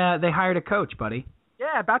 Hey, they hired a coach, buddy.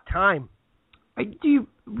 Yeah, about time. Do you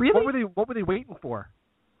really? What were they waiting for?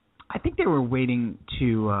 I think they were waiting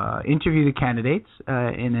to interview the candidates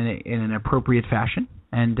in an appropriate fashion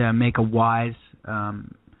and make a wise,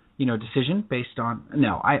 decision based on.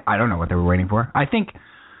 No, I don't know what they were waiting for. I think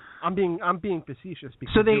I'm being facetious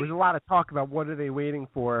because there was a lot of talk about what are they waiting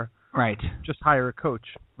for. Right. Just hire a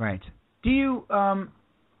coach. Right. Do you?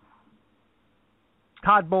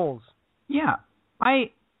 Todd Bowles. Yeah,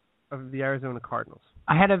 of the Arizona Cardinals.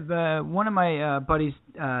 I had one of my buddies,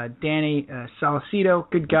 Danny Salcido,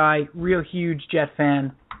 good guy, real huge Jet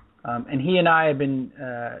fan, and he and I have been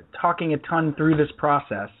talking a ton through this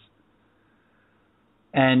process,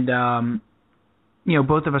 and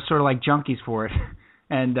both of us sort of like junkies for it,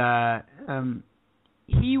 and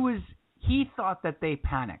he thought that they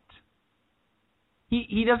panicked.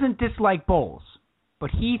 He doesn't dislike Bowles, but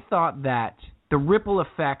he thought that the ripple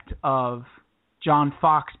effect of John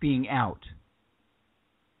Fox being out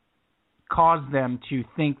caused them to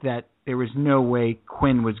think that there was no way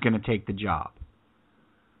Quinn was going to take the job.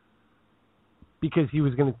 Because he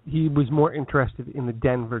was more interested in the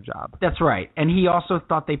Denver job. That's right. And he also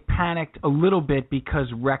thought they panicked a little bit because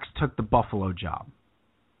Rex took the Buffalo job.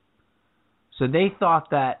 So they thought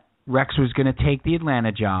that Rex was going to take the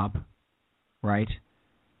Atlanta job, right?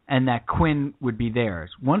 And that Quinn would be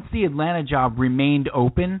theirs. Once the Atlanta job remained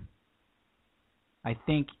open, I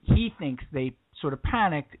think he thinks they sort of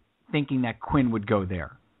panicked, thinking that Quinn would go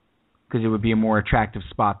there because it would be a more attractive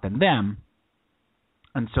spot than them,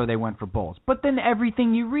 and so they went for Bowles. But then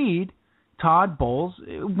everything you read, Todd Bowles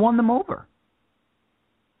won them over.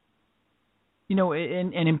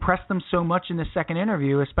 And impressed them so much in the second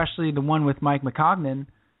interview, especially the one with Mike McCognan,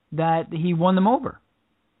 that he won them over.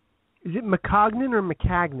 Is it McCognan or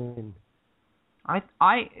McCagnan?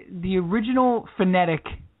 The original phonetic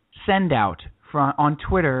send out on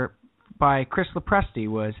Twitter by Chris Lepresti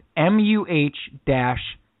was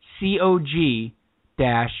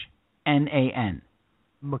MUH-COG-NAN.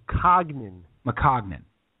 McCognan.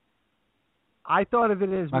 I thought of it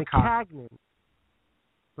as McCagnan.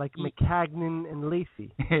 Like McCagnan and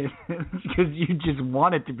Lacey. Because you just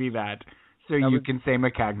want it to be that. So you can say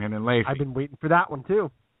McCagnan and Lacey. I've been waiting for that one, too.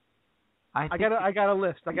 I got a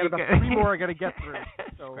list. I got about 3 more I got to get through.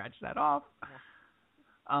 So. Scratch that off.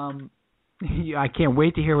 I can't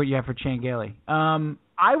wait to hear what you have for Changeli.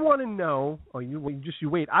 I want to know. Oh, you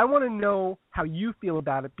wait. I want to know how you feel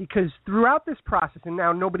about it, because throughout this process, and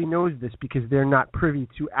now nobody knows this because they're not privy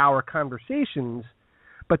to our conversations,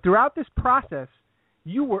 but throughout this process,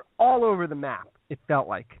 you were all over the map. It felt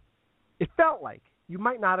like. You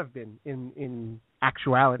might not have been in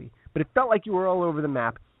actuality, but it felt like you were all over the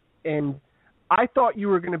map. And I thought you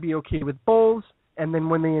were going to be okay with Bowles, and then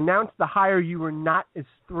when they announced the hire, you were not as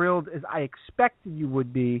thrilled as I expected you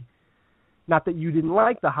would be. Not that you didn't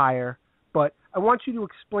like the hire, but I want you to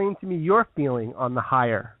explain to me your feeling on the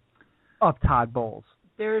hire of Todd Bowles.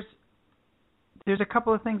 There's a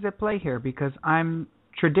couple of things at play here, because I'm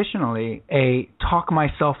traditionally a talk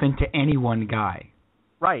myself into anyone guy.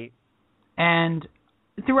 Right. And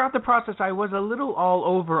throughout the process, I was a little all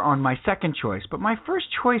over on my second choice, but my first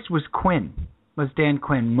choice was Dan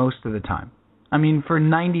Quinn most of the time. I mean, for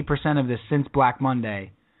 90% of this since Black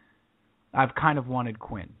Monday, I've kind of wanted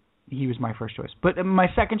Quinn. He was my first choice. But my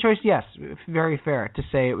second choice, yes, very fair to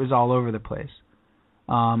say it was all over the place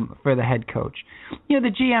for the head coach. The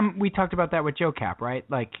GM, we talked about that with Joe Cap, right?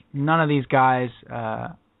 Like, none of these guys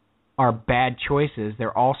are bad choices.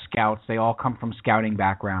 They're all scouts. They all come from scouting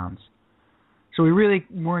backgrounds. So we really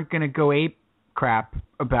weren't going to go ape crap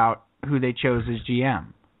about who they chose as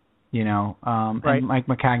GM, Right. And Mike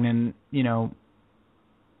McCagnon,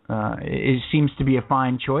 it seems to be a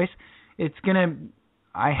fine choice.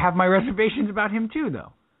 I have my reservations about him too,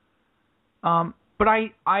 though. But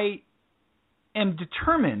I am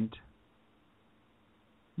determined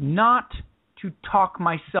not to talk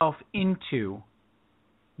myself into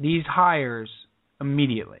these hires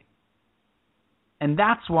immediately. And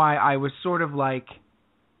that's why I was sort of like,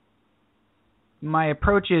 my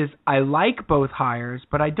approach is I like both hires,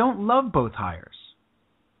 but I don't love both hires.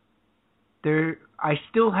 I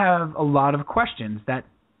still have a lot of questions that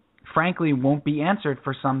frankly won't be answered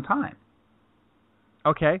for some time.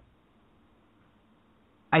 Okay.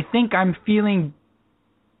 I think I'm feeling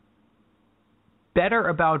better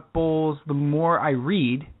about Bowles the more I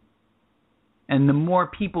read and the more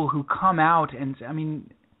people who come out and,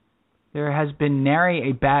 there has been nary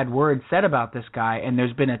a bad word said about this guy, and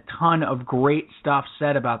there's been a ton of great stuff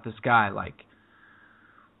said about this guy, like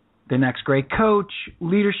the next great coach,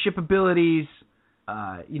 leadership abilities,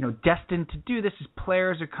 destined to do this. His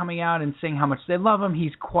players are coming out and saying how much they love him.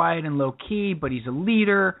 He's quiet and low-key, but he's a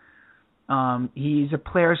leader. He's a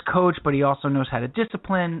player's coach, but he also knows how to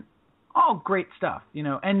discipline. All great stuff,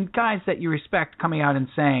 and guys that you respect coming out and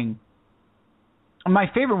saying. My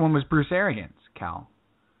favorite one was Bruce Arians, Cal.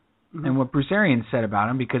 Mm-hmm. And what Bruce Arians said about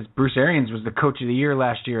him, because Bruce Arians was the coach of the year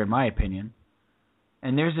last year, in my opinion.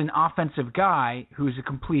 And there's an offensive guy who's a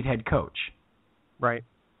complete head coach. Right.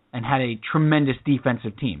 And had a tremendous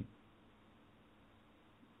defensive team.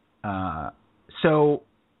 So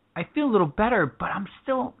I feel a little better, but I'm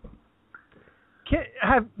still...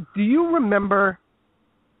 Do you remember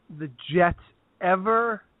the Jets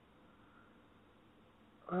ever...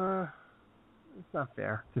 it's not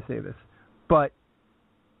fair to say this, but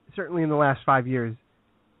certainly in the last 5 years,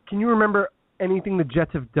 can you remember anything the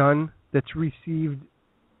Jets have done that's received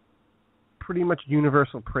pretty much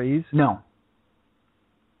universal praise? No.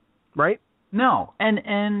 Right? No.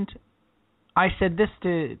 And I said this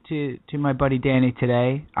to my buddy Danny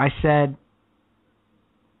today. I said,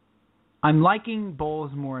 I'm liking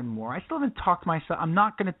Bowles more and more. I still haven't talked myself. I'm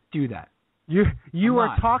not going to do that. You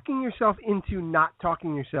are talking yourself into not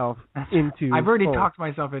talking yourself into. I've already talked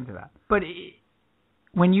myself into that. But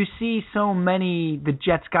when you see so many, the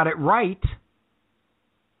Jets got it right.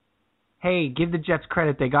 Hey, give the Jets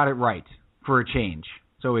credit; they got it right for a change.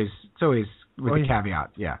 It's always with a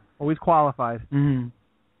caveat. Yeah, always qualified. Mm-hmm.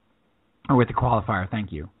 Or with the qualifier.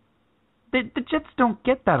 Thank you. The Jets don't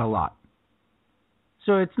get that a lot.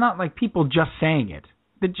 So it's not like people just saying it.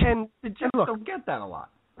 The Jets don't get that a lot.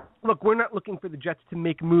 Look, we're not looking for the Jets to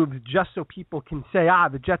make moves just so people can say,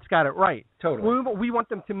 the Jets got it right. Totally. We want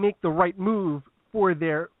them to make the right move for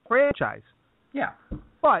their franchise. Yeah.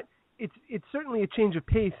 But it's certainly a change of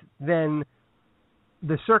pace than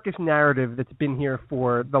the circus narrative that's been here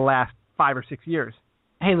for the last 5 or 6 years.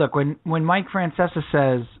 Hey, look, when Mike Francesa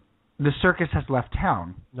says the circus has left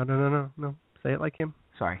town. No. Say it like him.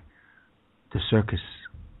 Sorry. The circus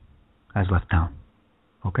has left town.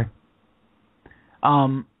 Okay.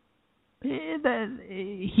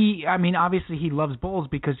 Obviously he loves Bowles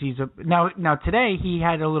because he's now today he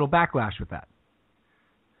had a little backlash with that.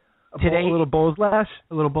 A little Bowles lash?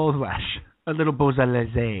 A little Bowles lash. A little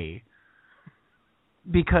Bowles-laze.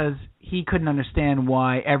 because he couldn't understand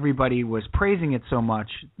why everybody was praising it so much.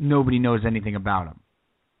 Nobody knows anything about him.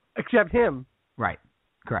 Except him. Right.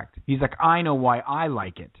 Correct. He's like, I know why I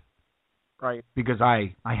like it. Right. Because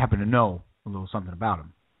I happen to know a little something about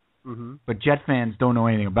him. Mm-hmm. But Jet fans don't know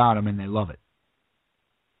anything about him, and they love it.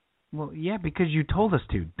 Well, yeah, because you told us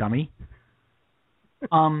to, dummy.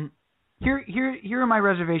 Here are my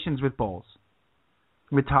reservations with Bowles,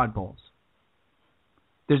 with Todd Bowles.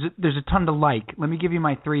 There's a ton to like. Let me give you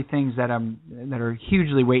my 3 things that are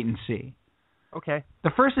hugely wait and see. Okay.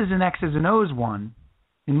 The first is an X's and O's one.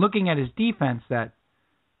 In looking at his defense, that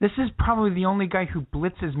this is probably the only guy who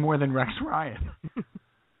blitzes more than Rex Ryan.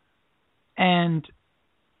 And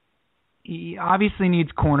he obviously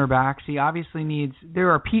needs cornerbacks. He obviously needs...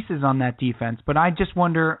 There are pieces on that defense, but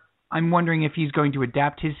I'm wondering if he's going to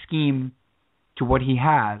adapt his scheme to what he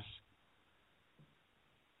has.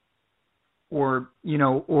 Or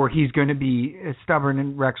he's going to be stubborn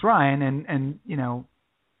in Rex Ryan and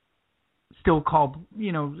still call,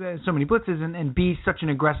 so many blitzes and be such an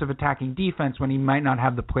aggressive attacking defense when he might not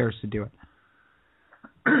have the players to do it.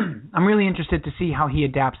 I'm really interested to see how he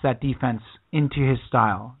adapts that defense into his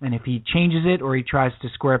style, and if he changes it or he tries to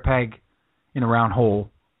square peg in a round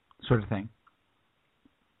hole sort of thing.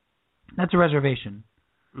 That's a reservation.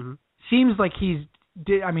 Mm-hmm. Seems like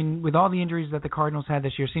with all the injuries that the Cardinals had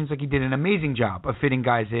this year, seems like he did an amazing job of fitting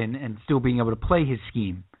guys in and still being able to play his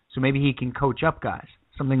scheme. So maybe he can coach up guys,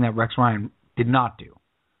 something that Rex Ryan did not do.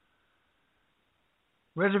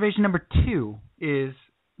 Reservation number 2 is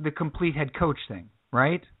the complete head coach thing,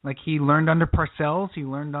 right? Like he learned under Parcells, he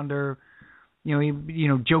learned under,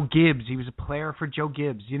 Joe Gibbs. He was a player for Joe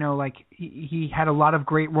Gibbs. He had a lot of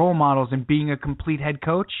great role models in being a complete head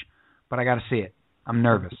coach, but I got to see it. I'm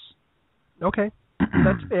nervous. Okay.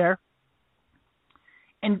 That's fair.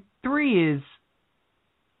 And 3 is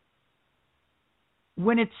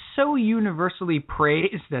when it's so universally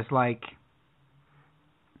praised as like,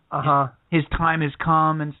 his time has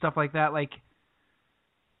come and stuff like that. Like,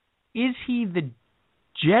 is he the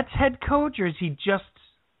Jets head coach or is he just?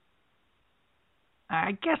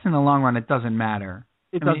 I guess in the long run it doesn't matter.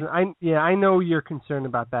 It doesn't. I know you're concerned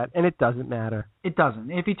about that, and it doesn't matter. It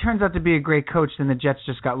doesn't. If he turns out to be a great coach, then the Jets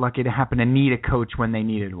just got lucky to happen to need a coach when they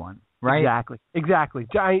needed one, right? Exactly.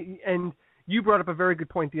 And you brought up a very good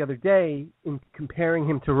point the other day in comparing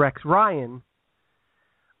him to Rex Ryan.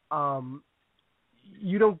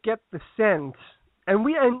 You don't get the sense, and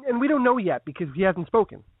we don't know yet because he hasn't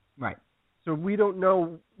spoken. Right. So we don't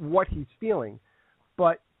know what he's feeling,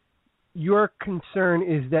 but your concern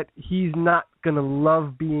is that he's not going to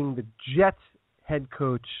love being the Jets head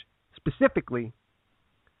coach specifically.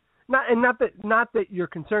 Not that you're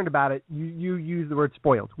concerned about it. You use the word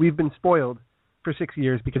spoiled. We've been spoiled for 6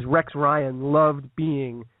 years because Rex Ryan loved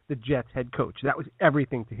being the Jets head coach. That was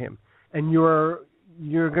everything to him. And you're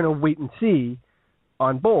going to wait and see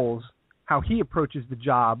on Bowles how he approaches the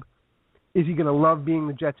job. Is he going to love being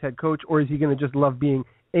the Jets head coach, or is he going to just love being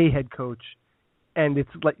a head coach? And it's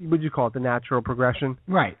like, would you call it the natural progression?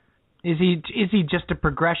 Right. Is he just a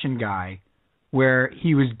progression guy where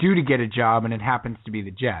he was due to get a job and it happens to be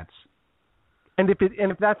the Jets? And if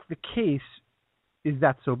that's the case, is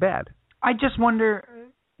that so bad? I just wonder.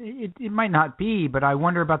 It might not be, but I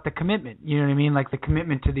wonder about the commitment. You know what I mean? Like the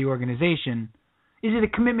commitment to the organization. Is it a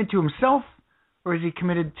commitment to himself, or is he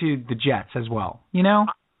committed to the Jets as well?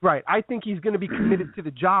 Right. I think he's going to be committed to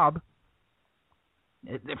the job.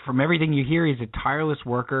 From everything you hear, he's a tireless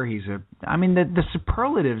worker. The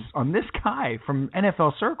superlatives on this guy from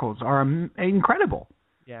NFL circles are incredible.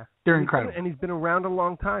 Yeah. They're incredible. And he's been around a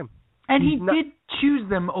long time. And he did choose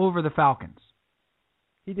them over the Falcons.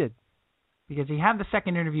 He did. Because he had the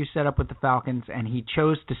second interview set up with the Falcons, and he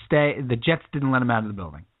chose to stay. The Jets didn't let him out of the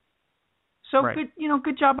building. So, right.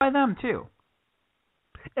 Good job by them, too.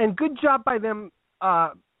 And good job by them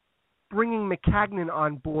bringing McCagnon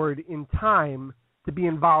on board in time to be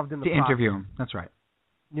involved in the process. To interview him. That's right.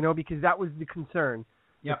 Because that was the concern.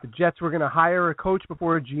 Yep. If the Jets were going to hire a coach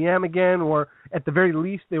before a GM again, or at the very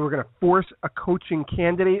least they were going to force a coaching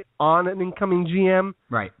candidate on an incoming GM.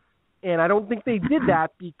 Right. And I don't think they did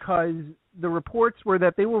that because the reports were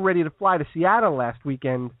that they were ready to fly to Seattle last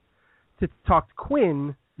weekend to talk to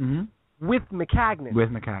Quinn with McCagnon. With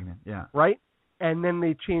McCagnon, yeah. Right? And then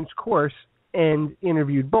they changed course and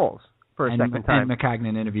interviewed Bowles for a second time. And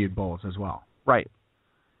McCagnon interviewed Bowles as well. Right.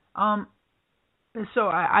 So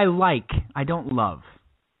I don't love.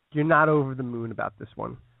 You're not over the moon about this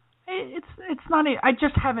one. It's not. I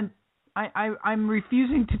just haven't. I'm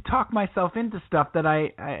refusing to talk myself into stuff that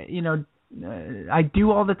I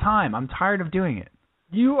do all the time. I'm tired of doing it.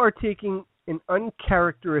 You are taking an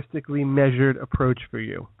uncharacteristically measured approach for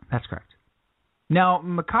you. That's correct. Now,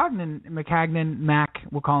 Mac,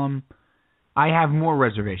 we'll call him, I have more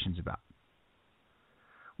reservations about.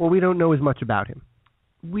 Well, we don't know as much about him.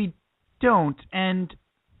 We don't, and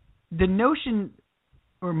the notion,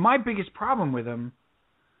 or my biggest problem with him,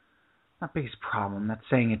 not biggest problem, that's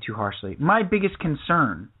saying it too harshly, my biggest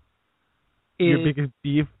concern is... Your biggest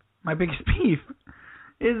beef? My biggest beef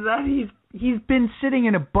is that he's been sitting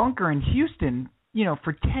in a bunker in Houston,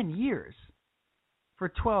 for 10 years, for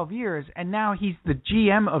 12 years, and now he's the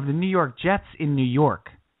GM of the New York Jets in New York.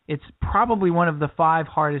 It's probably one of the 5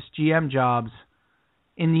 hardest GM jobs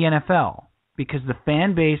in the NFL because the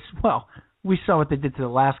fan base, well, we saw what they did to the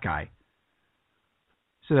last guy.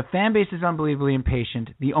 So the fan base is unbelievably impatient.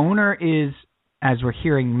 The owner is, as we're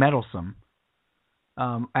hearing, meddlesome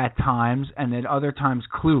at times, and at other times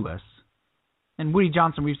clueless. And Woody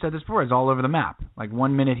Johnson, we've said this before, is all over the map. Like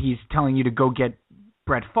 1 minute he's telling you to go get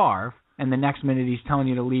Brett Favre, and the next minute he's telling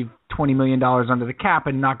you to leave $20 million under the cap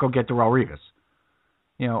and not go get Darrelle Revis,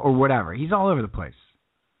 or whatever. He's all over the place.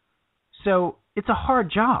 So it's a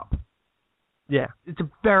hard job. Yeah. It's a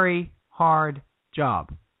very hard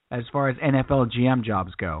job as far as NFL GM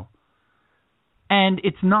jobs go. And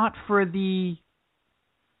it's not for the,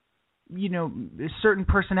 certain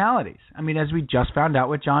personalities. I mean, as we just found out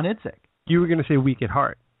with John Idzik. You were going to say weak at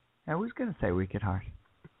heart. I was going to say weak at heart.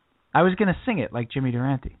 I was going to sing it like Jimmy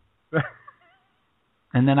Durante.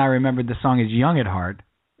 And then I remembered the song is Young at Heart.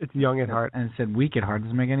 It's Young at Heart. And it said weak at heart.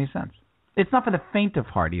 Doesn't make any sense. It's not for the faint of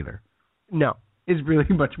heart either. No. It's really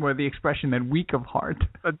much more the expression than weak of heart.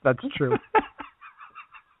 That's true.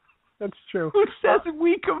 That's true. Who says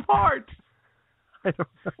weak of heart? I don't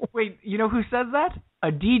know. Wait, you know who says that?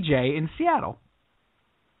 A DJ in Seattle.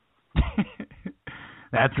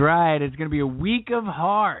 That's right. It's going to be a week of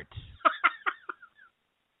heart.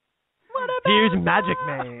 Here's Magic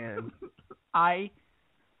Man. I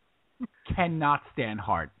cannot stand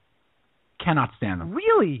Heart. Cannot stand them.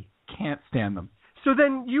 Really? Can't stand them. So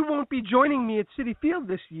then you won't be joining me at Citi Field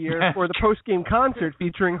this year for the post-game concert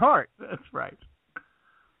featuring Heart. That's right.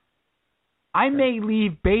 I may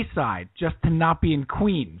leave Bayside just to not be in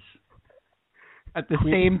Queens at the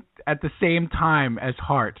same time as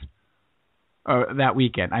Heart that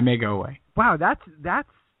weekend. I may go away. Wow, that's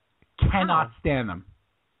cannot stand them.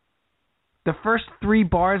 The first 3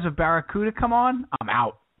 bars of Barracuda come on, I'm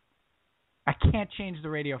out. I can't change the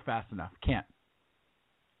radio fast enough. Can't.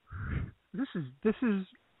 This is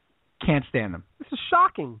can't stand them. This is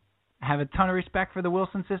shocking. I have a ton of respect for the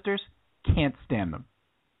Wilson sisters. Can't stand them.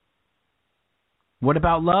 What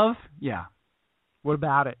about love? Yeah. What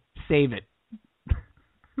about it? Save it.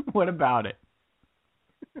 What about it?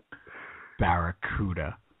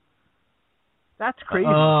 Barracuda. That's crazy.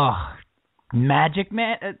 Oh, Magic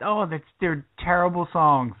Man. Oh, they're terrible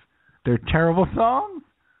songs. They're terrible songs.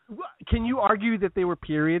 Can you argue that they were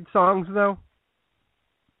period songs, though?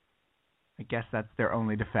 I guess that's their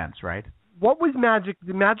only defense, right? What was Magic?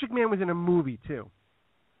 The Magic Man was in a movie, too.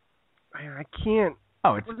 I can't.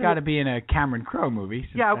 Oh, it's got to be in a Cameron Crowe movie.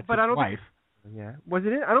 Yeah, that's but his I don't. Wife. Yeah, was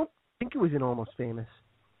it? I don't think it was in Almost Famous.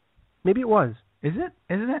 Maybe it was. Is it?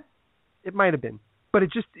 Isn't it? It might have been, but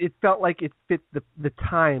it felt like it fit the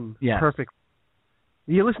time perfect.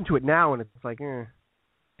 You listen to it now and it's like, eh.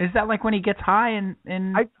 Is that like when he gets high in?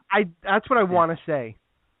 I that's what I want to say.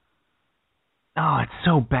 Oh, it's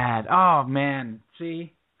so bad. Oh man,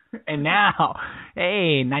 see. And now,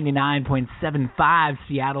 hey, 99.75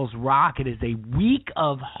 Seattle's Rock. It is a week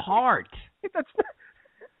of heart. That's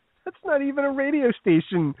not even a radio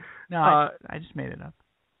station. No, I just made it up.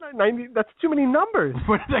 90. That's too many numbers.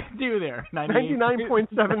 What did I do there?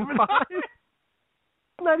 99.75.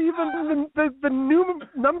 Not even the new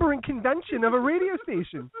numbering convention of a radio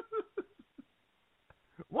station.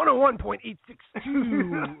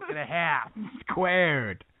 101.862 and a half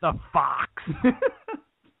squared. The Fox.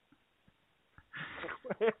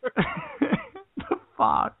 The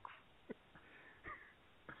Fox.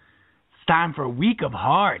 It's time for a week of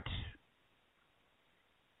heart.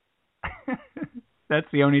 That's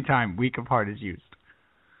the only time week of heart is used.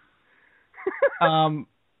 The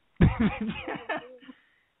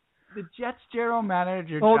Jets general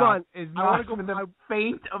manager is not for the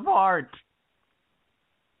faint of heart.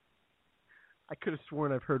 I could have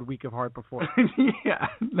sworn I've heard week of heart before. Yeah,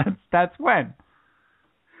 that's when.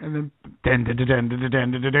 And then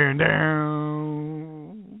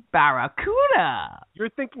Barracuda. You're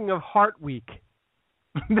thinking of Heart Week.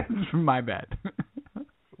 That's my bad.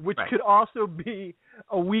 Which could also be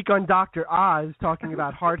a week on Dr. Oz talking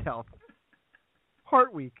about heart health.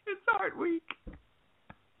 Heart Week. It's Heart Week.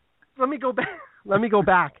 Let me go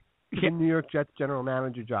back. to the New York Jets general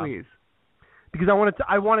manager job. Please. Because I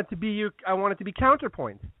want it to be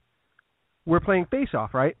counterpoint. We're playing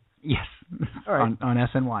face-off, right? Yes. All right. On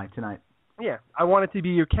SNY tonight. Yeah. I want it to be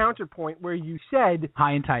your counterpoint where you said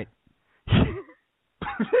high and tight.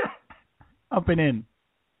 Up and in.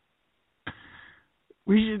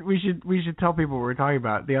 We should tell people what we're talking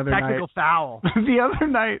about. The other technical foul. The other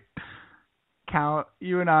night, Cal,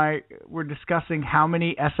 you and I were discussing how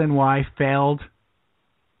many SNY failed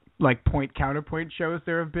point counterpoint shows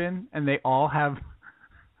there have been, and they all have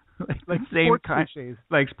like same sports kind, cliches.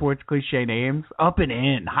 like sports cliche names. Up and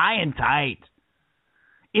in, high and tight,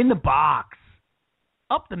 in the box,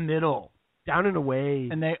 up the middle, down and away,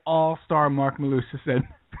 and they all star Mark Malusis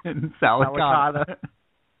and Salicata.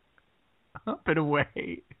 Up and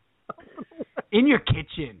away, in your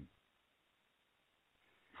kitchen,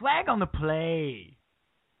 flag on the play.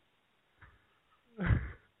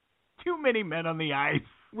 Too many men on the ice.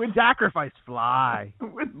 With sacrifice fly.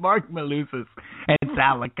 With Mark Malusis and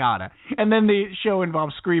Salicata. And then the show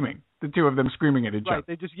involves screaming. The two of them screaming at each other. Right,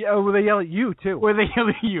 they just yell at you, too. Or they yell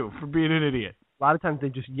at you for being an idiot. A lot of times they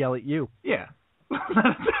just yell at you. Yeah. A lot of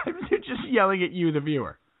times they're just yelling at you, the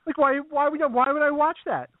viewer. Like, why would I watch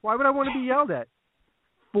that? Why would I want to be yelled at?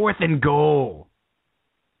 4th and goal.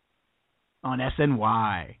 On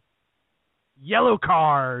SNY. Yellow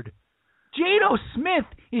card. Jado Smith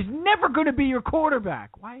is never going to be your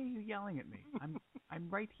quarterback. Why are you yelling at me? I'm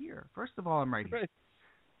right here. First of all, I'm right here. Right.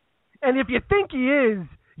 And if you think he is,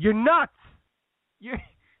 you're nuts. You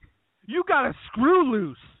got a screw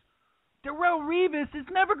loose. Darrelle Revis is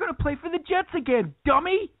never going to play for the Jets again,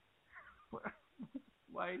 dummy.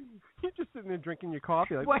 Why? You're just sitting there drinking your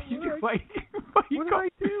coffee. Like, why what did I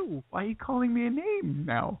do? Why are you calling me a name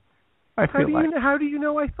now? How do you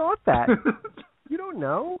know I thought that? You don't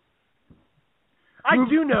know. I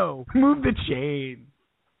do know. Move the chain.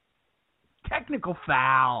 Technical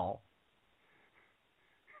foul.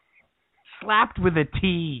 Slapped with a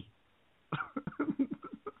T.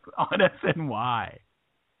 On SNY.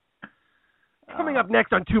 Coming up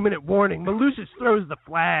next on 2-Minute Warning, Malusis throws the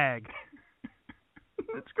flag.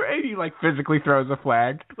 That's great. He physically throws a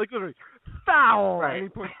flag. Literally, foul. Right. And he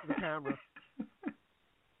points to the camera.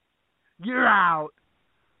 You're out.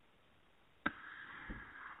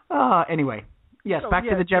 Anyway. Yes, back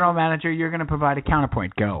to the general manager. You're going to provide a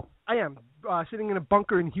counterpoint. Go. I am sitting in a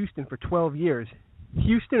bunker in Houston for 12 years.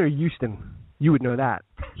 Houston or Houston? You would know that.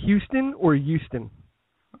 Houston or Houston?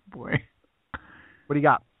 Oh, boy. What do you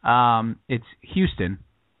got? It's Houston.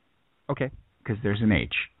 Okay. Because there's an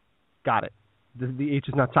H. Got it. The H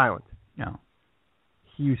is not silent. No.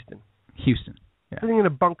 Houston. Yeah. Sitting in a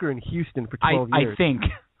bunker in Houston for 12 years. I think.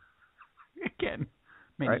 Again,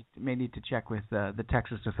 Right. may need to check with the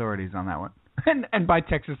Texas authorities on that one. And by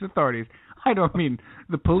Texas authorities, I don't mean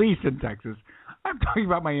the police in Texas. I'm talking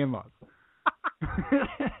about my in-laws.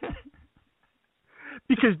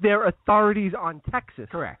 Because they're authorities on Texas.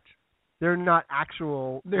 Correct. They're not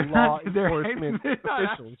actual law enforcement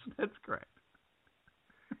officials. That's correct.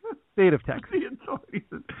 State of Texas. The authorities.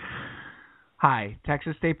 Hi,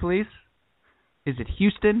 Texas State Police. Is it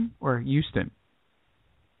Houston or Houston?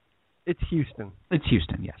 It's Houston. It's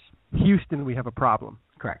Houston, yes. Houston, we have a problem.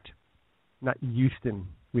 Correct. Not Houston,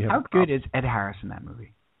 we have a problem. problem. How good is Ed Harris in that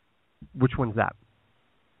movie? Which one's that?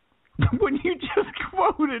 When you just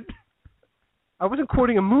quoted. I wasn't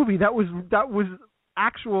quoting a movie. That was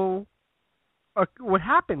actual what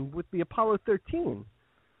happened with the Apollo 13.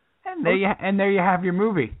 And there you have your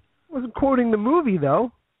movie. I wasn't quoting the movie,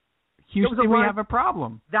 though. Houston, we have a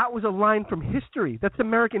problem. That was a line from history. That's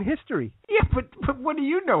American history. Yeah, but what do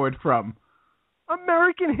you know it from?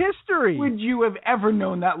 American history. Would you have ever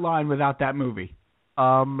known that line without that movie?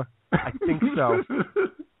 I think so.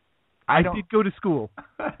 I did go to school.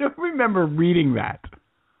 I don't remember reading that.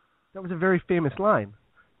 That was a very famous line.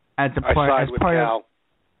 As part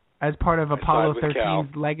of Apollo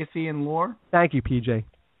 13's legacy and lore? Thank you, PJ.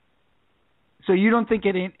 So you don't think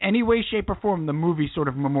in any way, shape, or form the movie sort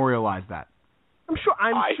of memorialized that? I'm sure.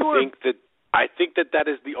 I think that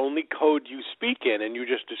is the only code you speak in, and you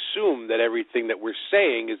just assume that everything that we're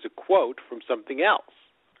saying is a quote from something else.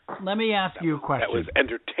 Let me ask you a question. That was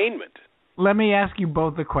entertainment. Let me ask you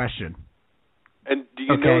both a question. And do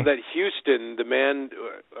you know that Houston, the man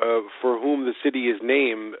for whom the city is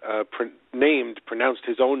named, pronounced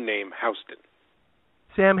his own name Houston?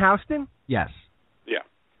 Sam Houston? Yes. Yeah.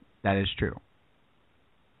 That is true.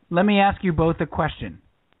 Let me ask you both a question.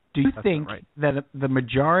 Do you think that the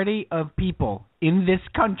majority of people in this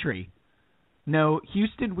country know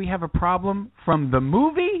Houston, we have a problem from the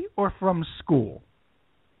movie or from school?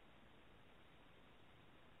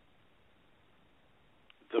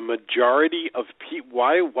 The majority of people.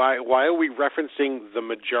 Why are we referencing the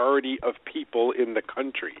majority of people in the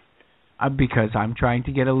country? Because I'm trying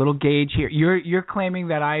to get a little gauge here. You're claiming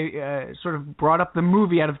that I sort of brought up the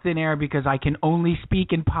movie out of thin air because I can only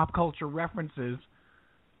speak in pop culture references,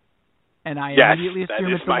 and I immediately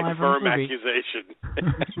assume it's a line from the movie. Yes, that is my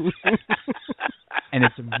firm accusation. And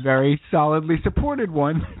it's a very solidly supported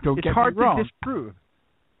one. Don't get me wrong. It's hard to disprove.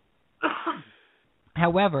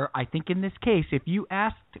 However, I think in this case, if you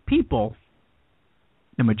asked people,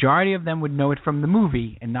 the majority of them would know it from the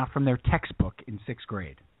movie and not from their textbook in 6th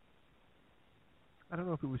grade. I don't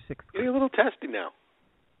know if it was 6th grade. You're a little testy now.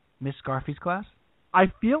 Miss Scarfy's class? I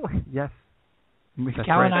feel, yes.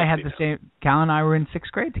 Cal and I had the same. Cal and I were in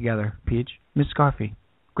 6th grade together, Peach. Miss Scarfy.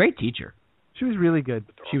 Great teacher. She was really good.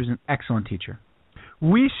 She was an excellent teacher.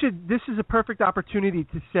 This is a perfect opportunity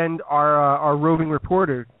to send our roving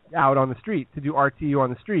reporter out on the street, to do RTU on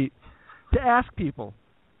the street, to ask people,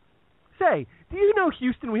 say, do you know,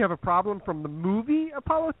 Houston, we have a problem from the movie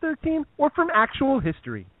Apollo 13 or from actual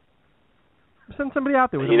history? Send somebody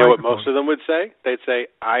out there with a microphone. You know what most of them would say? They'd say,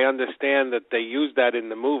 I understand that they used that in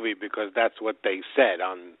the movie because that's what they said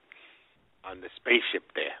on the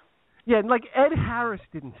spaceship there. Yeah, and like Ed Harris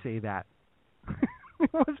didn't say that.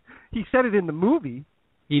 He said it in the movie.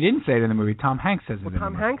 He didn't say it in the movie. Tom Hanks says it in the movie.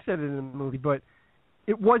 Tom Hanks said it in the movie, but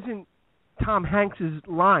it wasn't Tom Hanks's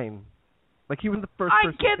line. Like, he was the first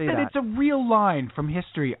person to say that. I get that. It's a real line from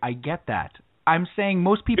history. I get that. I'm saying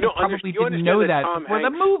most people probably didn't know that before the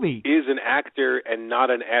movie. Is an actor and not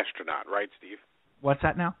an astronaut, right, Steve? What's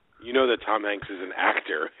that now? You know that Tom Hanks is an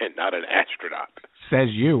actor and not an astronaut. Says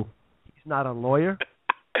you. He's not a lawyer.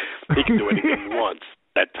 He can do anything he wants.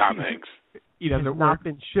 That Tom Hanks. He has not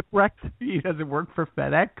been shipwrecked. He doesn't work for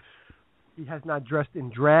FedEx. He has not dressed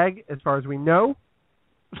in drag, as far as we know,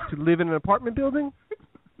 to live in an apartment building.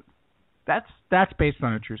 That's based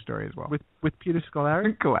on a true story as well. With Peter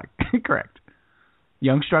Scolari? Correct.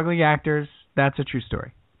 Young struggling actors, that's a true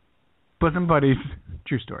story. Bosom Buddies,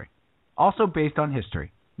 true story. Also based on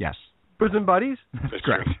history, yes. Bosom Buddies? That's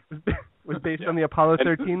correct. Was based on the Apollo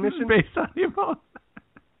 13 mission? Based on the Apollo.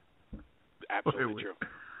 Absolutely true.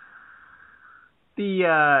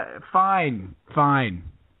 Fine.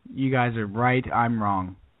 You guys are right, I'm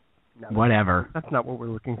wrong. No, whatever. That's not what we're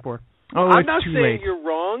looking for. Oh, I'm not saying late. You're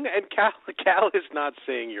wrong, and Cal is not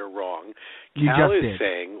saying you're wrong. Cal is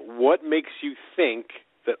saying, what makes you think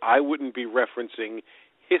that I wouldn't be referencing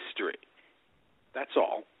history? That's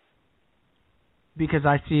all. Because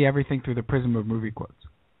I see everything through the prism of movie quotes.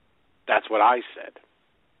 That's what I said.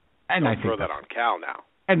 And Don't throw that on Cal now.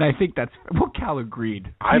 And I think that's... Well, Cal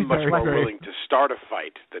agreed. I'm much more willing to start a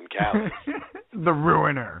fight than Cal is. The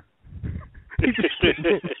ruiner. Just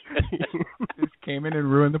came in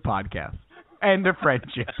and ruined the podcast. And the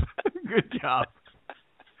friendship. Good job.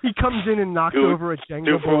 He comes in and knocks over a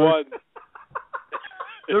Jenga board.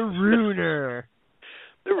 The ruiner.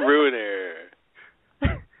 The ruiner.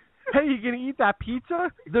 Hey, you gonna eat that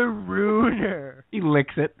pizza? The ruiner. He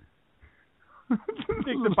licks it.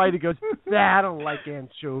 Takes a bite and goes, I don't like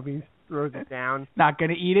anchovies. Throws it down. Not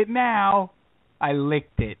gonna eat it now. I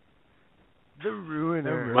licked it. The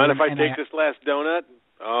ruiner. Mind if I take this last donut?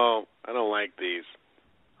 Oh, I don't like these.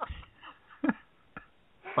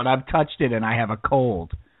 But I've touched it and I have a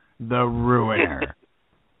cold. The ruiner.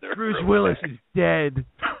 Bruce Willis is dead.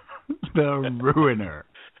 The ruiner.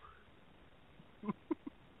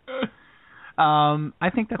 I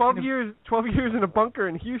think that's 12 years in a bunker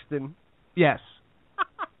in Houston. Yes.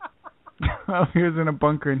 12 years in a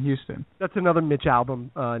bunker in Houston. That's another Mitch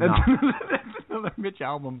Albom. That's another Mitch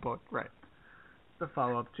Albom book, right? The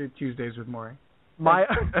follow-up to Tuesdays with Maury. My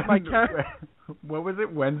what was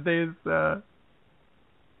it? Wednesdays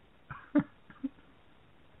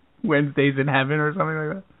Wednesdays in Heaven or something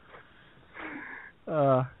like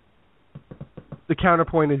that? The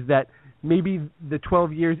counterpoint is that maybe the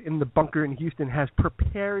 12 years in the bunker in Houston has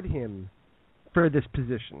prepared him for this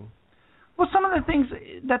position. Well, some of the things,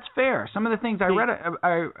 that's fair. Some of the things I read,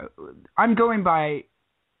 I'm going by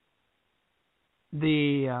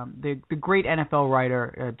the great NFL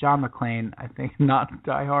writer, John McClane, I think, not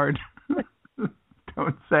Die Hard.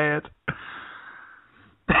 Don't say it.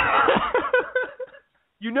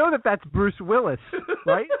 You know that's Bruce Willis,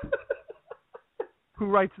 right? Who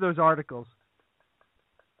writes those articles.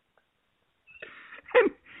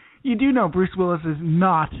 And you do know Bruce Willis is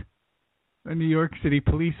not a New York City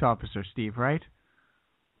police officer, Steve, right?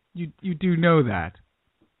 You do know that.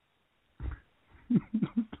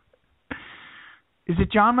 Is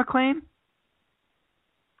it John McClane?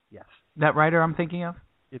 Yes. That writer I'm thinking of?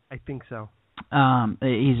 I think so.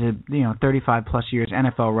 He's a 35 plus years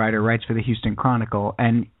NFL writer, writes for the Houston Chronicle,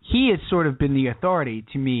 and he has sort of been the authority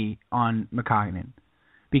to me on McCognon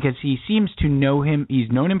because he seems to know him. He's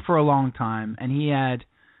known him for a long time, and he had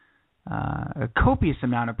a copious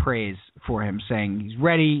amount of praise for him, saying he's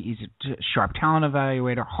ready, he's a sharp talent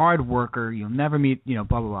evaluator, hard worker, you'll never meet, blah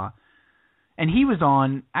blah blah. And he was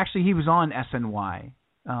on SNY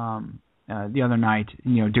the other night,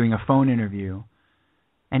 doing a phone interview,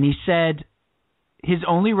 and he said his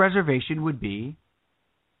only reservation would be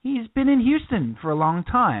he's been in Houston for a long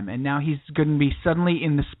time, and now he's going to be suddenly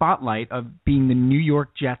in the spotlight of being the New York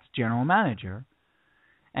Jets general manager.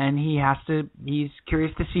 And he's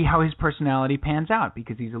curious to see how his personality pans out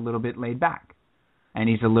because he's a little bit laid back and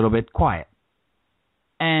he's a little bit quiet.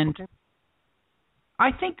 And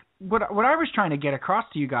I think what I was trying to get across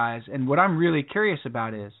to you guys and what I'm really curious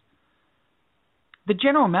about is the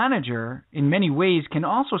general manager, in many ways, can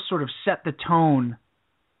also sort of set the tone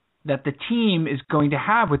that the team is going to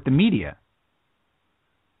have with the media.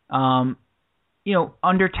 Under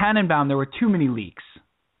Tannenbaum, there were too many leaks.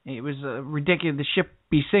 It was ridiculous. The ship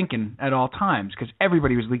be sinking at all times because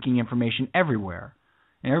everybody was leaking information everywhere.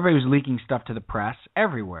 And everybody was leaking stuff to the press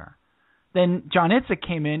everywhere. Then John Itzik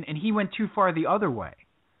came in, and he went too far the other way.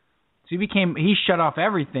 So he shut off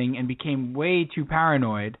everything and became way too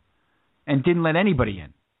paranoid and didn't let anybody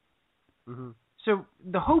in. Mm-hmm. So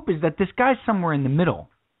the hope is that this guy's somewhere in the middle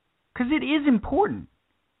because it is important.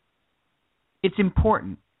 It's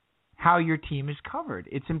important how your team is covered.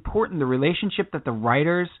 It's important the relationship that the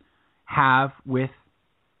writers have with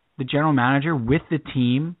the general manager, with the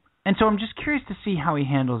team. And so I'm just curious to see how he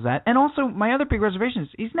handles that. And also, my other big reservation is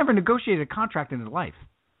he's never negotiated a contract in his life.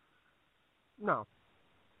 No.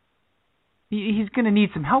 He's going to need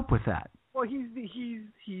some help with that. Well, he's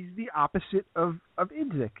the opposite of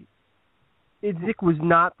Itzik.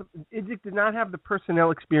 Itzik did not have the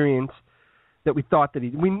personnel experience that we thought that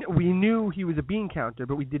we knew he was a bean counter,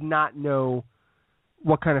 but we did not know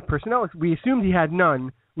what kind of personnel. We assumed he had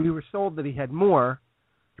none. We were sold that he had more.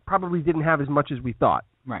 He probably didn't have as much as we thought.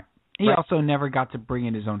 Right. He also never got to bring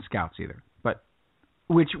in his own scouts either. But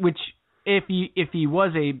which if he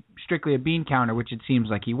was strictly a bean counter, which it seems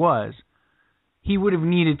like he was, he would have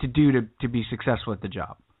needed to do to be successful at the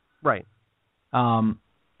job. Right.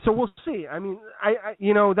 So we'll see. I mean,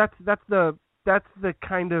 that's the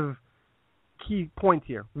kind of key point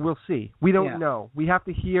here. We'll see. We don't know. We have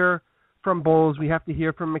to hear from Bowles. We have to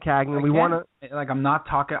hear from McCagnon. We want to. I'm not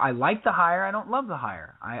talking. I like the hire. I don't love the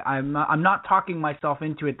hire. I'm not talking myself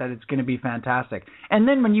into it that it's going to be fantastic. And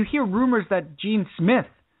then when you hear rumors that Gene Smith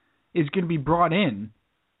is going to be brought in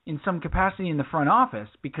some capacity in the front office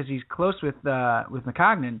because he's close with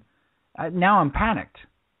McCagnon, now I'm panicked.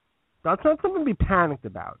 That's not something to be panicked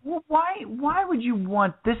about. Well, why would you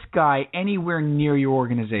want this guy anywhere near your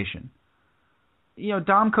organization?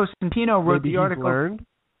 Dom Cosentino wrote the article.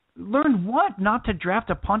 Learned what? Not to draft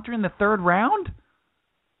a punter in the third round?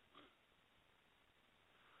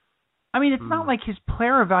 I mean, it's not like his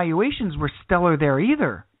player evaluations were stellar there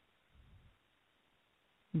either.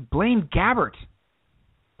 Blaine Gabbert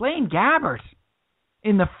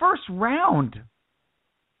in the first round.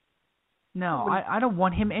 No, I don't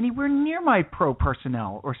want him anywhere near my pro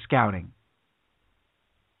personnel or scouting.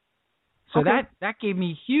 So that gave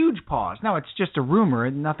me huge pause. Now, it's just a rumor.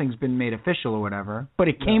 Nothing's been made official or whatever. But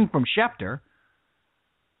it came from Schefter.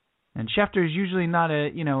 And Schefter is usually not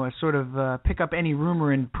a sort of pick up any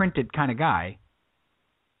rumor and print it kind of guy.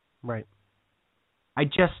 Right.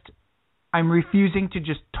 I'm refusing to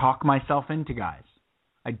just talk myself into guys.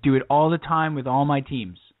 I do it all the time with all my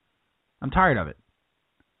teams. I'm tired of it.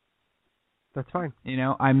 That's fine.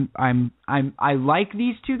 I like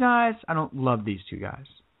these two guys. I don't love these two guys.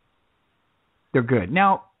 They're good.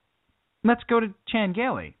 Now, let's go to Chan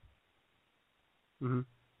Gailey. Mm-hmm.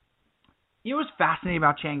 You know what's fascinating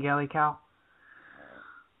about Chan Gailey, Cal?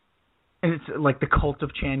 And it's like the cult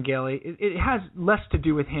of Chan Gailey. It has less to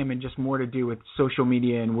do with him and just more to do with social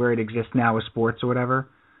media and where it exists now with sports or whatever.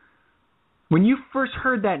 When you first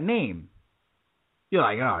heard that name, you're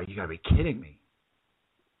like, oh, you got to be kidding me.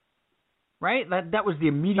 Right? That was the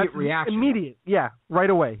immediate reaction. Immediate, yeah, right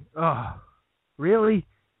away. Oh, really?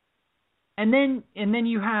 And then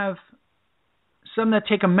you have some that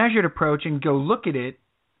take a measured approach and go look at it.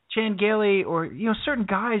 Chan Gailey or certain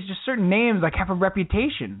guys, just certain names like have a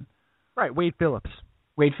reputation. Right, Wade Phillips,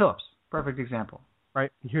 perfect example.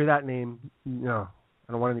 Right, you hear that name? No,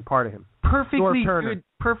 I don't want any part of him.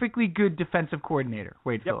 Perfectly good defensive coordinator,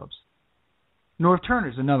 Wade Phillips. Norv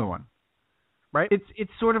Turner's another one. Right,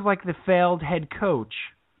 it's sort of like the failed head coach.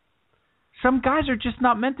 Some guys are just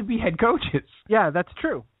not meant to be head coaches. Yeah, that's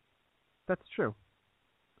true. That's true.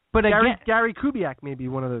 But Gary Kubiak may be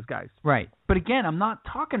one of those guys. Right. But again, I'm not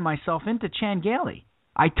talking myself into Chan Gailey.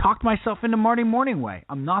 I talked myself into Marty Morningway.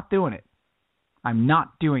 I'm not doing it. I'm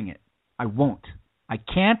not doing it. I won't. I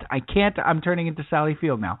can't. I'm turning into Sally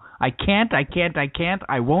Field now. I can't.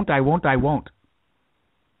 I won't.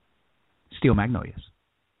 Steel Magnolias.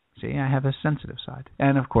 See, I have a sensitive side.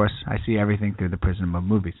 And, of course, I see everything through the prism of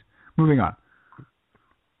movies. Moving on.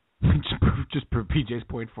 Just prove PJ's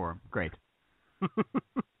point for him. Great.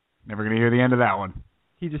 Never going to hear the end of that one.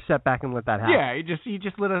 He just sat back and let that happen. Yeah, he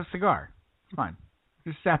just lit a cigar. It's fine.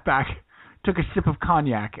 Just sat back, took a sip of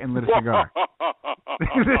cognac, and lit a cigar.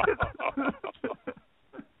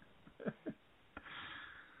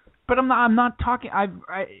 But I'm not talking.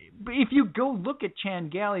 If you go look at Chan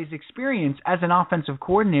Gailey's experience as an offensive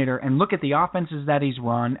coordinator and look at the offenses that he's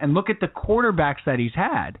run and look at the quarterbacks that he's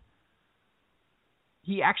had,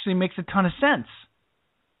 he actually makes a ton of sense.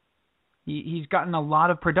 He's gotten a lot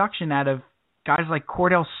of production out of guys like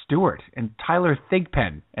Cordell Stewart and Tyler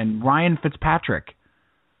Thigpen and Ryan Fitzpatrick.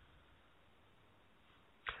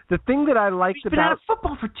 The thing that I liked He's been out of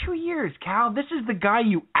football for 2 years, Cal. This is the guy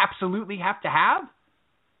you absolutely have to have?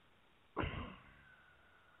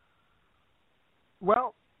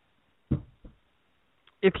 Well,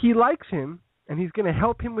 if he likes him and he's going to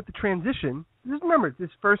help him with the transition, remember, it's his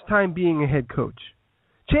first time being a head coach.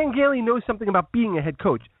 Chan Gailey knows something about being a head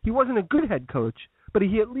coach. He wasn't a good head coach, but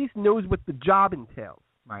he at least knows what the job entails.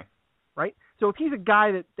 Right? So if he's a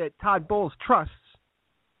guy that Todd Bowles trusts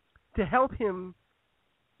to help him,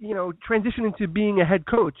 transition into being a head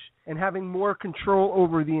coach and having more control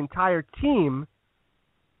over the entire team,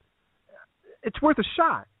 it's worth a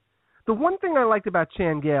shot. The one thing I liked about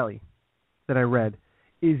Chan Gailey that I read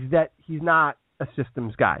is that he's not a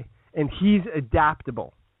systems guy, and he's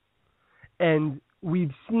adaptable. And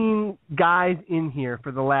we've seen guys in here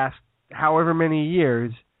for the last however many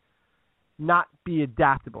years not be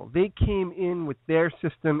adaptable. They came in with their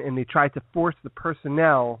system, and they tried to force the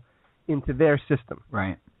personnel into their system.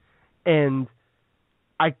 Right. And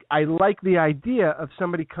I like the idea of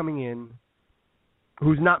somebody coming in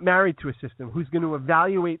who's not married to a system, who's going to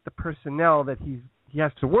evaluate the personnel that he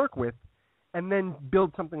has to work with, and then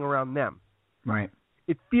build something around them. Right.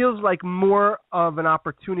 It feels like more of an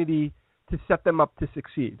opportunity to set them up to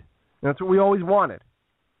succeed. And that's what we always wanted.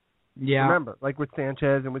 Yeah. Remember, like with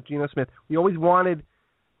Sanchez and with Geno Smith, we always wanted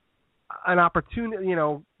an opportunity,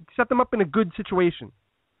 set them up in a good situation.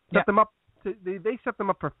 Set them up. They set them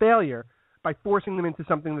up for failure by forcing them into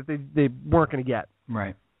something that they weren't going to get.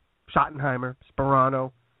 Right. Schottenheimer,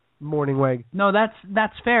 Sperano, Morningweg. No,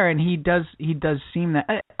 that's fair, and he does seem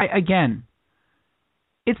that. Again,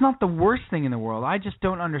 it's not the worst thing in the world. I just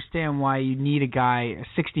don't understand why you need a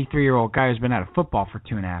 63-year-old guy who's been out of football for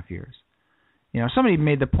 2.5 years. Somebody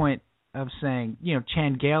made the point of saying,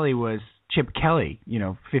 Chan Gailey was Chip Kelly,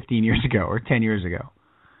 15 years ago or 10 years ago.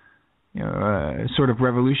 Sort of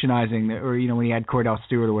revolutionizing, when he had Cordell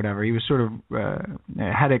Stewart or whatever, he was sort of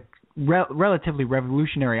had a relatively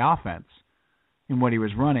revolutionary offense in what he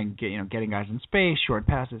was running, getting guys in space, short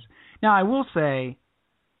passes. Now, I will say,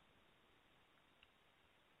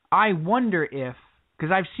 I wonder if,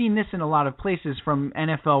 because I've seen this in a lot of places from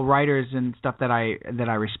NFL writers and stuff that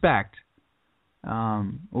I respect,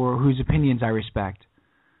 or whose opinions I respect,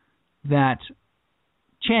 that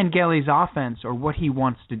Chan Gailey's offense or what he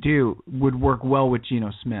wants to do would work well with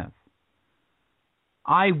Geno Smith.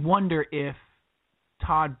 I wonder if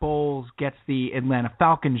Todd Bowles gets the Atlanta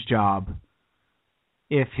Falcons job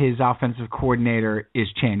if his offensive coordinator is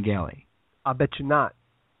Chan Gailey. I'll bet you not.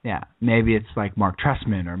 Yeah, maybe it's like Mark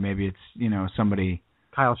Trestman, or maybe it's, somebody...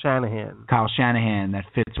 Kyle Shanahan that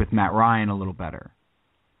fits with Matt Ryan a little better.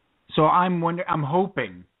 So I'm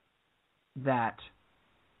hoping that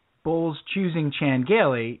Bowles choosing Chan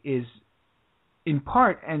Gailey is in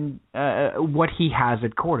part what he has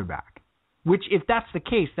at quarterback. Which, if that's the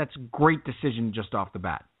case, that's a great decision just off the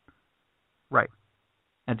bat. Right.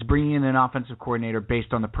 That's bringing in an offensive coordinator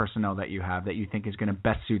based on the personnel that you have, that you think is going to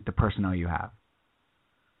best suit the personnel you have.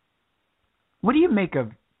 What do you make of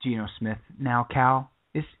Geno Smith now, Cal?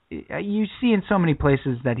 You see in so many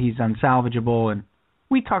places that he's unsalvageable, and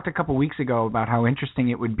we talked a couple weeks ago about how interesting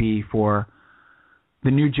it would be for the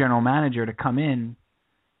new general manager to come in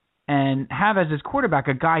and have as his quarterback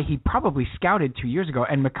a guy he probably scouted 2 years ago.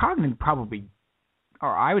 And McCognon probably,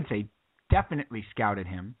 or I would say definitely scouted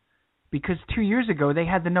him, because 2 years ago they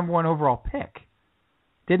had the number 1 overall pick.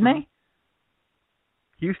 Didn't they?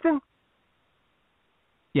 Houston?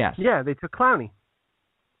 Yes. Yeah, they took Clowney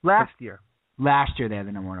last year. Last year they had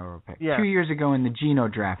the number 1 overall pick. Yeah. 2 years ago in the Geno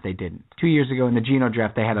draft they didn't. 2 years ago in the Geno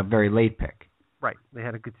draft they had a very late pick. Right. They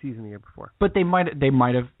had a good season the year before. But they might have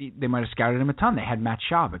scouted him a ton. They had Matt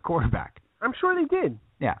Schaub at quarterback. I'm sure they did.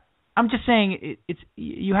 Yeah. I'm just saying it's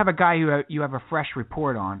you have a guy who you have a fresh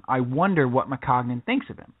report on. I wonder what McCognon thinks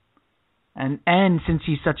of him. And since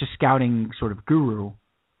he's such a scouting sort of guru,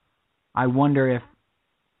 I wonder if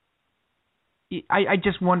I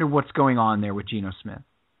just wonder what's going on there with Geno Smith.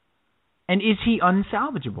 And is he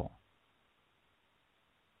unsalvageable?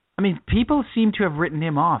 I mean, people seem to have written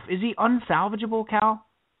him off. Is he unsalvageable, Cal?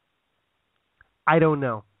 I don't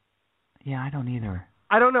know. Yeah, I don't either.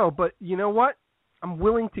 I don't know, but you know what? I'm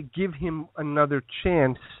willing to give him another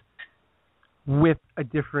chance with a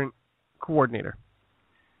different coordinator.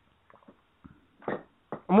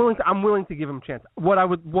 I'm willing to give him a chance. What I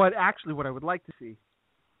would like to see,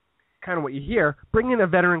 kind of what you hear, bring in a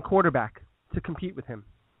veteran quarterback to compete with him.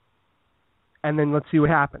 And then let's see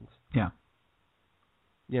what happens. Yeah.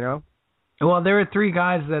 You know? Well, there are three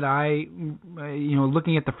guys that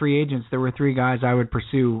looking at the free agents, there were three guys I would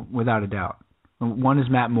pursue without a doubt. One is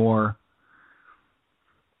Matt Moore.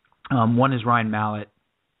 One is Ryan Mallett,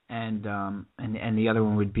 and the other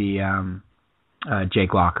one would be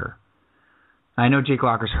Jake Locker. I know Jake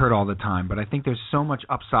Locker's hurt all the time, but I think there's so much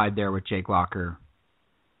upside there with Jake Locker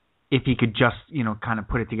if he could just, kind of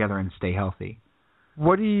put it together and stay healthy.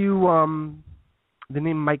 What do you the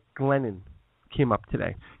name Mike Glennon came up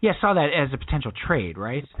today. Yeah, I saw that as a potential trade,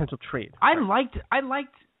 right? Potential trade. I liked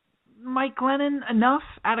Mike Glennon enough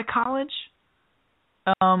out of college.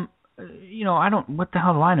 What the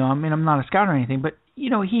hell do I know? I mean, I'm not a scout or anything, but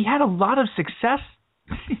he had a lot of success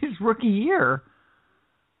his rookie year.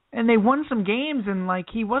 And they won some games, and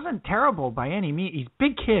he wasn't terrible by any means. He's a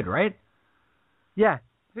big kid, right? Yeah.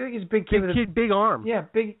 I feel like he's a big kid. Big arm. Yeah,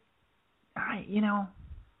 big.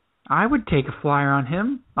 I would take a flyer on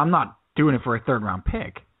him. I'm not doing it for a third-round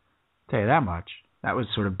pick. I'll tell you that much. That was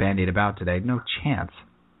sort of bandied about today. No chance.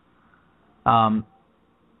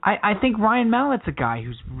 I think Ryan Mallett's a guy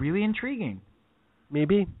who's really intriguing.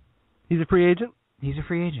 Maybe. He's a free agent? He's a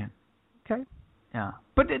free agent. Okay. Yeah.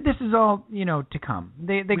 But this is all, to come.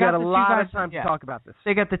 They got the a two lot guys, of time to talk about this.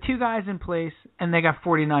 They got the two guys in place, and they got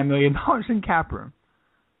 $49 million in cap room.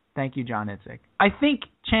 Thank you, John Itzik. I think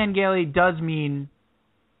Chan Gailey does mean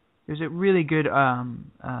there's a really good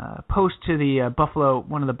post to the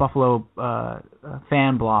one of the Buffalo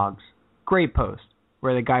fan blogs. Great post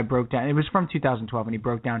where the guy broke down. It was from 2012, and he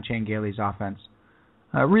broke down Chan Gailey's offense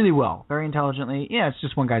really well, very intelligently. Yeah, it's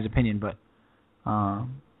just one guy's opinion, but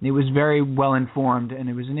it was very well informed, and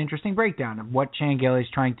it was an interesting breakdown of what Chan Gailey's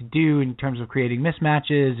trying to do in terms of creating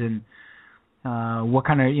mismatches and what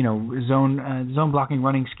kind of zone blocking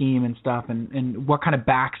running scheme and stuff, and what kind of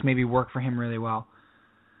backs maybe work for him really well.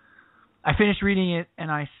 I finished reading it,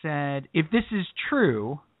 and I said, if this is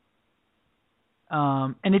true,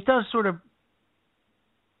 and it does sort of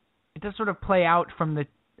play out from the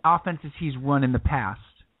offenses he's run in the past.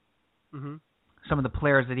 Mm-hmm. Some of the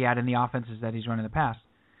players that he had in the offenses that he's run in the past.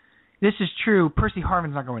 This is true. Percy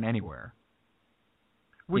Harvin's not going anywhere.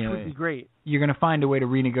 Which would be great. You're going to find a way to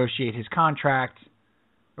renegotiate his contract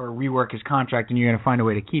or rework his contract, and you're going to find a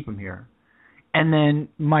way to keep him here. And then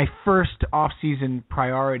my first off-season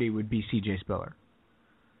priority would be C.J. Spiller.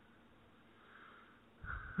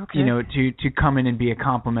 Okay. To come in and be a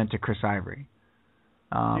complement to Chris Ivory.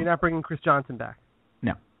 So you're not bringing Chris Johnson back?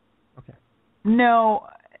 No. Okay. No,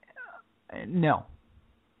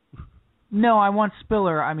 I want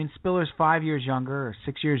Spiller. I mean, Spiller's 5 years younger or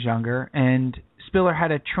 6 years younger, and Spiller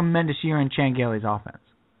had a tremendous year in Chan Gailey's offense.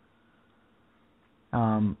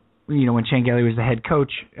 When Chan Gailey was the head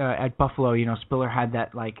coach at Buffalo, Spiller had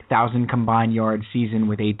that 1,000 combined yard season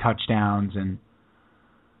with 8 touchdowns, and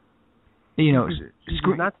he does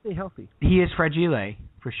not stay healthy. He is fragile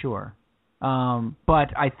for sure,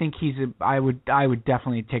 but I think I would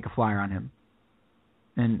definitely take a flyer on him.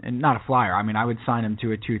 And not a flyer. I mean, I would sign him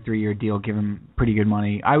to a 2-3 year deal, give him pretty good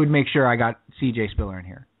money. I would make sure I got C.J. Spiller in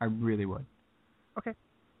here. I really would. Okay.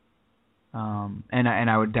 And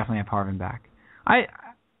I would definitely have Harvin back.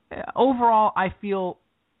 Overall, I feel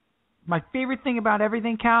my favorite thing about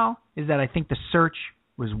everything, Cal, is that I think the search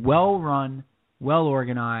was well run, well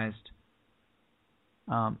organized,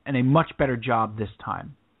 and a much better job this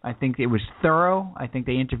time. I think it was thorough. I think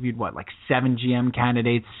they interviewed 7 GM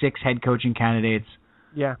candidates, 6 head coaching candidates.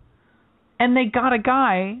 Yeah. And they got a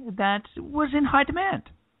guy that was in high demand.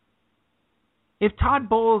 If Todd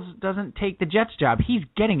Bowles doesn't take the Jets job, he's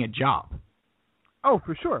getting a job. Oh,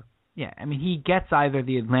 for sure. Yeah, I mean, he gets either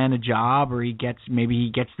the Atlanta job or maybe he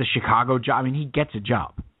gets the Chicago job. I mean, he gets a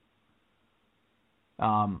job.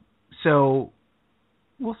 So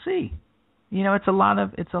we'll see. It's a lot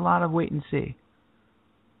of wait and see.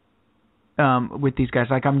 with these guys.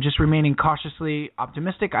 Like, I'm just remaining cautiously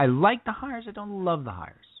optimistic. I like the hires. I don't love the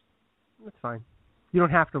hires. That's fine. You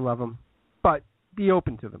don't have to love them, but be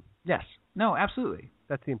open to them. Yes. No, absolutely.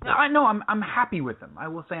 That's the important. I know. I'm happy with them. I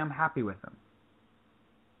will say I'm happy with them.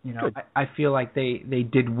 You know, I feel like they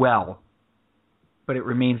did well, but it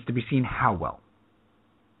remains to be seen how well.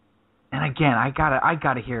 And again, I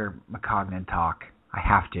gotta hear McCognan talk. I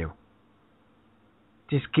have to.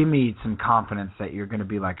 Just give me some confidence that you're going to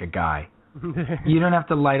be like a guy. You don't have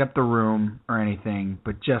to light up the room or anything,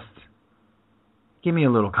 but just give me a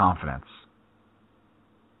little confidence.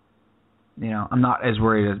 You know, I'm not as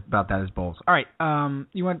worried about that as Bowles. All right,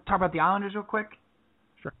 you want to talk about the Islanders real quick?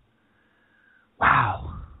 Sure.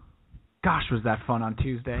 Wow. Gosh, was that fun on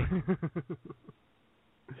Tuesday.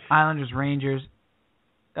 Islanders, Rangers.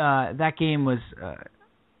 That game was...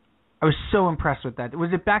 I was so impressed with that. Was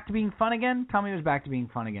it back to being fun again? Tell me it was back to being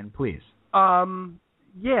fun again, please.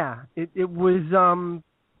 Yeah, it was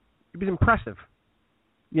impressive.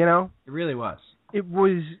 You know? It really was. It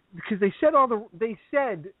was because they said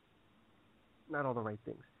not all the right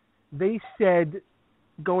things. They said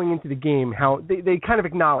going into the game how they kind of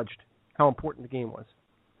acknowledged how important the game was.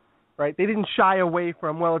 Right? They didn't shy away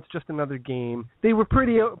from, well, it's just another game. They were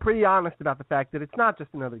pretty honest about the fact that it's not just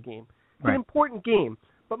another game. It's an important game,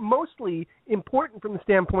 but mostly important from the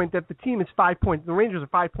standpoint that the team is 5 points. The Rangers are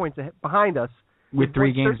 5 points behind us. With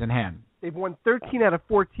 3 games in hand. They've won 13 out of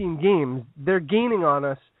 14 games. They're gaining on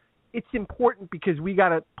us. It's important because we got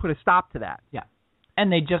to put a stop to that. Yeah.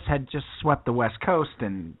 And they had swept the West Coast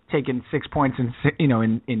and taken 6 points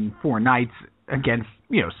in 4 nights against,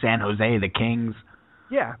 San Jose, the Kings.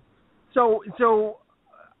 Yeah. So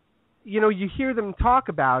you hear them talk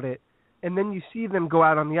about it, and then you see them go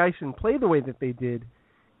out on the ice and play the way that they did,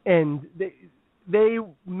 and they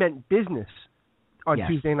meant business on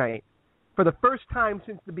Tuesday night for the first time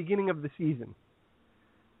since the beginning of the season.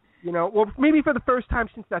 Maybe for the first time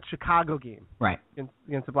since that Chicago game, right,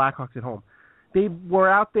 against the Blackhawks at home. They were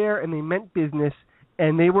out there and they meant business,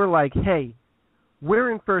 and they were like, "Hey,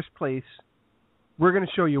 we're in first place. We're going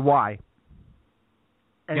to show you why."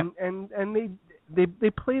 And they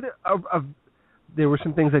played there were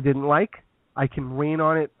some things I didn't like. I can rain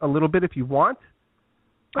on it a little bit if you want.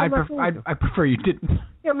 I prefer you didn't.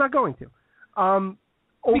 Yeah, I'm not going to.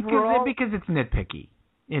 Overall, because it's nitpicky.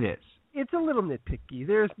 It is. It's a little nitpicky.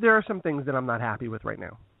 There are some things that I'm not happy with right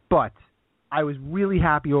now. But I was really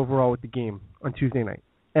happy overall with the game on Tuesday night.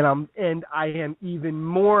 And I am even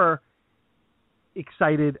more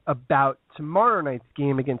excited about tomorrow night's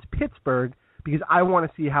game against Pittsburgh, because I want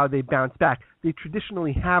to see how they bounce back. They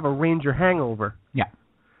traditionally have a Ranger hangover. Yeah.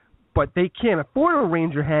 But they can't afford a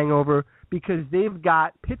Ranger hangover because they've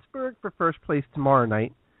got Pittsburgh for first place tomorrow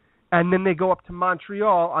night, and then they go up to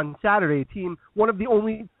Montreal on Saturday, one of the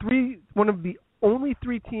only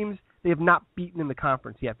three teams they have not beaten in the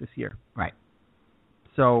conference yet this year. Right.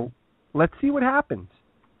 So let's see what happens.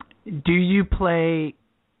 Do you play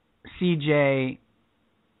CJ?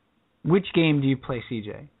 Which game do you play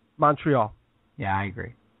CJ? Montreal. Yeah, I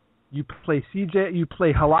agree. You play CJ. You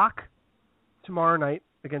play Halak tomorrow night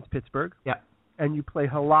against Pittsburgh. Yeah. And you play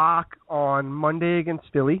Halak on Monday against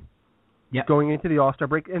Philly. Yeah. Going into the All-Star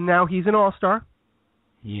break, and now he's an All-Star.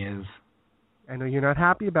 He is. I know you're not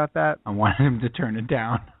happy about that. I want him to turn it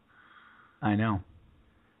down. I know.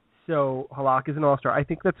 So Halak is an All-Star. I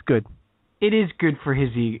think that's good. It is good for his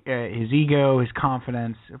ego, his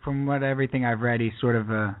confidence. From everything I've read, he's sort of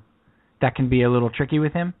that can be a little tricky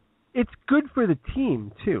with him. It's good for the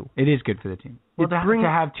team too. It is good for the team. Well, to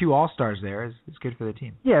have 2 All-Stars there is good for the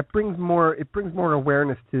team. Yeah, it brings more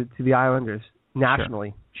awareness to the Islanders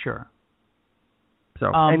nationally. Sure. So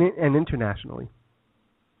and internationally.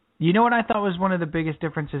 You know what I thought was one of the biggest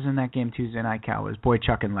differences in that game Tuesday night, Cal, was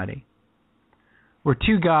Boychuk and Leddy. Were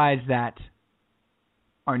 2 guys that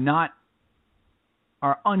are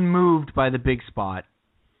unmoved by the big spot,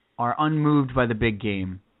 are unmoved by the big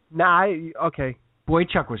game. Okay.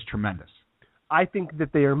 Boychuk was tremendous. I think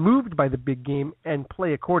that they are moved by the big game and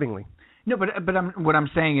play accordingly. No, but what I'm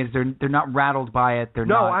saying is they're not rattled by it.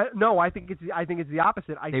 I think it's the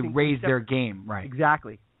opposite. They raise their game, right?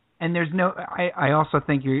 Exactly. And there's no. I also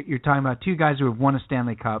think you're talking about 2 guys who have won a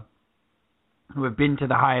Stanley Cup, who have been to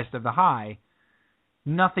the highest of the high.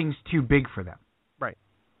 Nothing's too big for them. Right.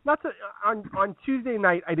 On Tuesday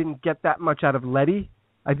night, I didn't get that much out of Leddy.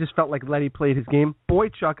 I just felt like Leddy played his game.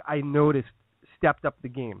 Boychuk, I noticed, stepped up the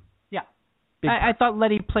game. Yeah. I thought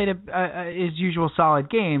Leddy played his usual solid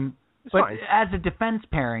game, but as a defense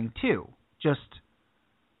pairing too. Just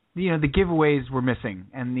the giveaways were missing,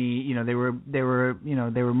 and they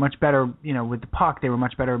were much better with the puck. They were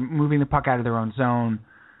much better moving the puck out of their own zone.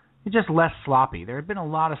 It's just less sloppy. There had been a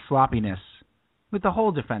lot of sloppiness with the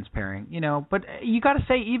whole defense pairing, But you got to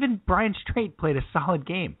say, even Brian Strait played a solid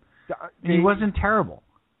game. And he wasn't terrible.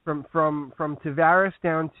 From Tavares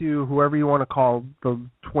down to whoever you want to call the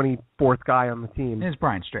 24th guy on the team. It's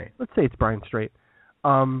Brian Strait. Let's say it's Brian Strait.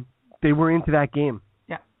 They were into that game.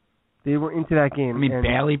 Yeah. They were into that game. I mean,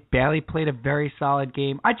 Bailey played a very solid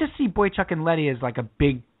game. I just see Boychuk and Leddy as like a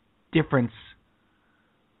big difference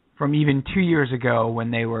from even 2 years ago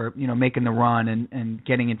when they were, making the run and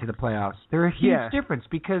getting into the playoffs. They're a huge difference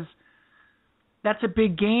because that's a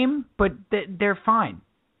big game, but they're fine.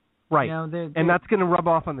 Right. And that's going to rub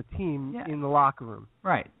off on the team in the locker room.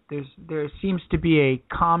 Right. There seems to be a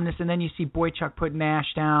calmness, and then you see Boychuk put Nash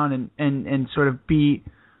down and sort of be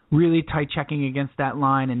really tight checking against that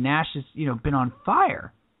line, and Nash has, been on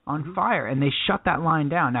fire, and they shut that line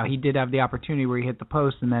down. Now, he did have the opportunity where he hit the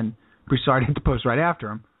post, and then Broussard hit the post right after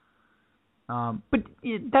him. But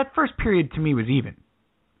that first period to me was even.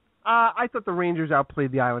 I thought the Rangers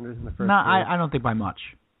outplayed the Islanders in the first period. I don't think by much.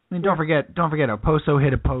 I mean, don't forget, Oposo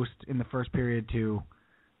hit a post in the first period too.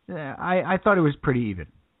 I thought it was pretty even.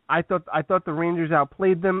 I thought the Rangers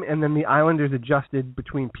outplayed them, and then the Islanders adjusted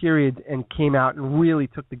between periods and came out and really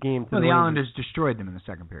took the game to the Rangers. Islanders destroyed them in the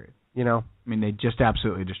second period. I mean, they just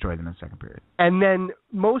absolutely destroyed them in the second period. And then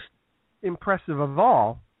most impressive of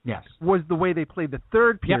all, was the way they played the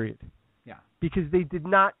third period. Yep. Yeah. Because they did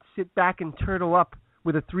not sit back and turtle up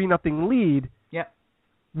with a 3-0 lead. Yeah.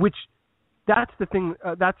 Which that's the thing.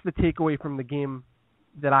 That's the takeaway from the game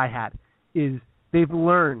that I had is they've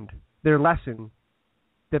learned their lesson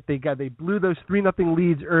that they blew those 3-0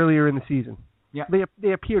 leads earlier in the season. Yeah.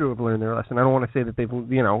 They appear to have learned their lesson. I don't want to say that they've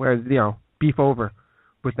beef over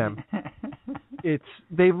with them.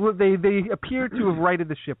 They appear to have righted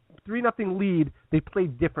the ship. 3-0 lead. They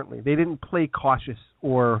played differently. They didn't play cautious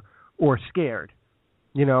or scared.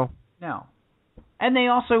 No. And they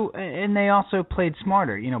also played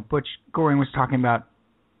smarter. Butch Goring was talking about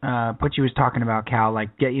Butchie was talking about Cal,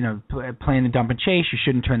 like playing the dump and chase. You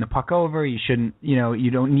shouldn't turn the puck over. You shouldn't,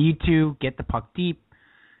 you don't need to get the puck deep.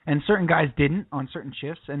 And certain guys didn't on certain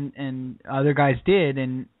shifts, and other guys did,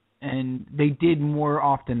 and they did more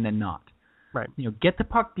often than not. Right. Get the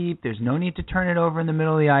puck deep. There's no need to turn it over in the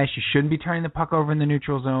middle of the ice. You shouldn't be turning the puck over in the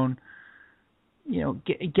neutral zone.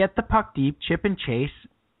 Get the puck deep, chip and chase.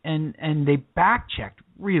 And they back-checked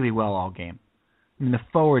really well all game. I mean, the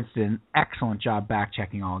forwards did an excellent job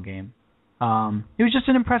back-checking all game. It was just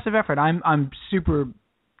an impressive effort. I'm super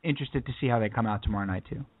interested to see how they come out tomorrow night,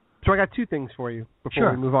 too. So I got two things for you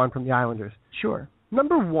before we move on from the Islanders. Sure.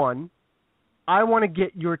 Number one, I want to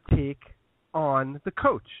get your take on the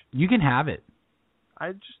coach. You can have it.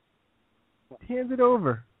 I just hand it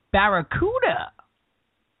over. Barracuda!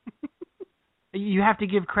 You have to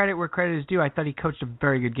give credit where credit is due. I thought he coached a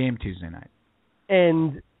very good game Tuesday night.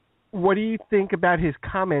 And what do you think about his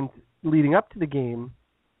comment leading up to the game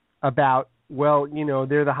about,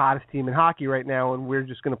 they're the hottest team in hockey right now and we're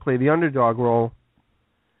just going to play the underdog role?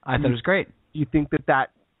 I thought it was great. You think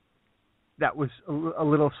that was a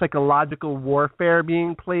little psychological warfare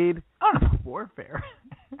being played? I don't know, warfare.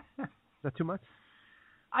 Is that too much?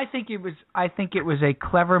 I think it was a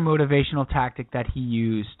clever motivational tactic that he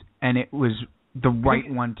used, and it was the right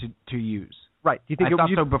one to use. Right. Do you think I thought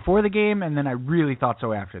so before the game, and then I really thought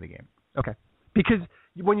so after the game. Okay. Because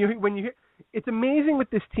when you hear, it's amazing with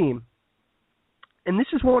this team, and this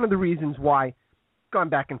is one of the reasons why I've gone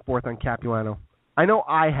back and forth on Capuano. I know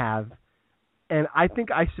I have, and I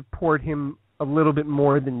think I support him a little bit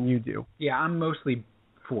more than you do. Yeah, I'm mostly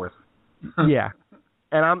fourth. Yeah.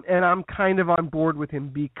 And I'm kind of on board with him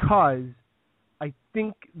because I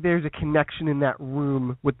think there's a connection in that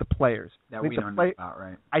room with the players. That we don't know about,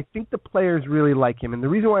 right? I think the players really like him. And the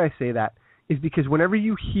reason why I say that is because whenever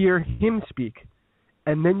you hear him speak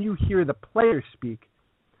and then you hear the players speak,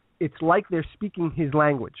 it's like they're speaking his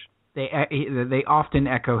language. They often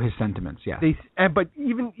echo his sentiments, yes. But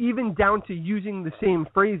even down to using the same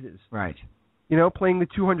phrases. Right. Playing the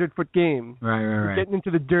 200-foot game. Right. Getting into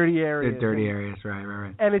the dirty areas.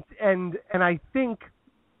 Right. And I think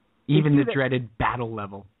even the dreaded battle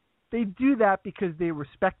level. They do that because they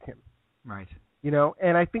respect him. Right.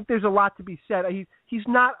 And I think there's a lot to be said. He's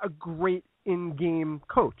not a great in-game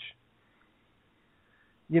coach.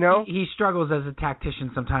 He struggles as a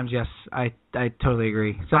tactician sometimes. Yes, I totally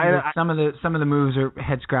agree. Some of the moves are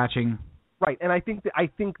head scratching. Right, and I think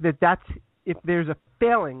that's if there's a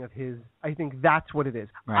failing of his, I think that's what it is.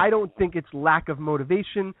 Right. I don't think it's lack of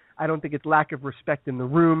motivation. I don't think it's lack of respect in the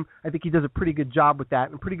room. I think he does a pretty good job with that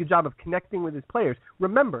and a pretty good job of connecting with his players.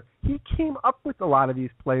 Remember, he came up with a lot of these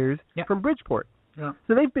players from Bridgeport. Yeah.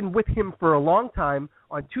 So they've been with him for a long time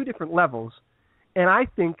on two different levels, and I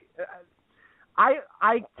think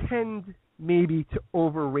I tend maybe to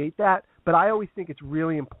overrate that, but I always think it's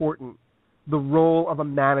really important, the role of a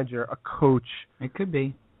manager, a coach. It could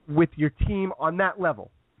be. With your team on that level.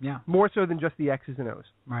 Yeah. More so than just the X's and O's.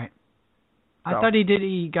 Right. So. I thought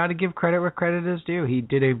he got to give credit where credit is due. He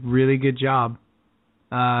did a really good job,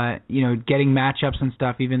 getting matchups and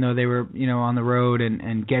stuff, even though they were, on the road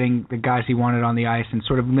and getting the guys he wanted on the ice and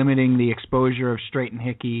sort of limiting the exposure of Straight and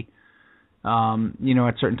Hickey,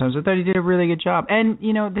 at certain times. I thought he did a really good job. And,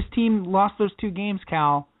 this team lost those 2 games,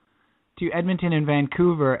 Cal, to Edmonton and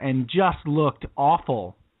Vancouver and just looked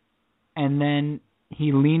awful. And then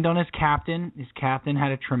he leaned on his captain. His captain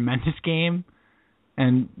had a tremendous game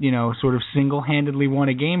and, sort of single-handedly won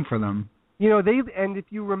a game for them. And if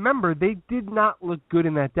you remember, they did not look good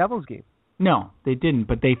in that Devils game. No, they didn't,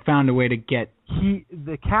 but they found a way to get...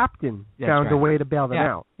 The captain found a way to bail them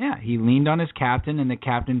out. Yeah, he leaned on his captain, and the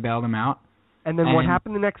captain bailed him out. And then what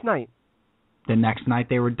happened the next night? The next night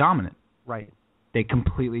they were dominant. Right. They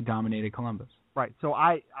completely dominated Columbus. Right. So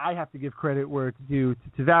I have to give credit where it's due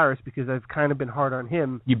to Tavares because I've kind of been hard on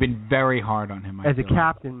him. You've been very hard on him. As a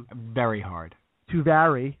captain. Very hard.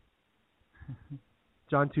 Tavares.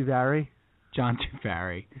 John Tavares. John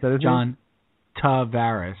Tavares. Is that his John name?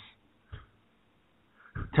 Tavares.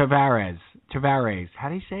 Tavares. How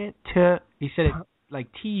do you say it? He said it like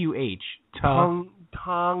T-U-H.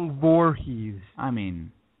 Tong Voorhees. I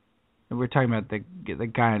mean, we're talking about the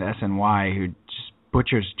guy at SNY who just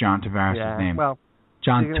butchers John Tavares' name. Well,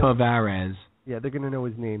 John Tavares. Yeah, they're going to know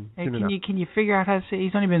his name. Hey, can you figure out how to say?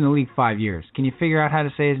 He's only been in the league 5 years. Can you figure out how to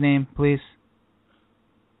say his name, please?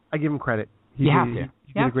 I give him credit. He did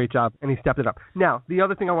a great job, and he stepped it up. Now, the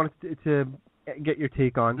other thing I wanted to get your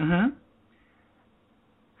take on. Mm-hmm.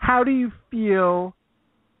 How do you feel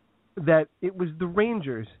that it was the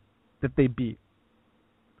Rangers that they beat?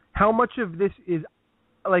 How much of this is,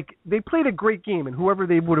 they played a great game, and whoever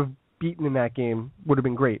they would have beaten in that game would have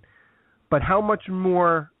been great. But how much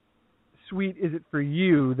more sweet is it for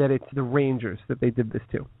you that it's the Rangers that they did this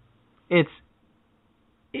to?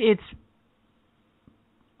 It's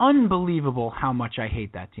unbelievable how much I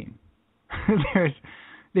hate that team.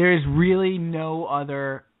 There is really no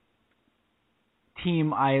other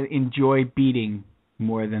team I enjoy beating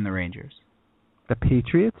more than the Rangers. The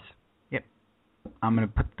Patriots? Yep. I'm going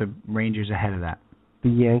to put the Rangers ahead of that. The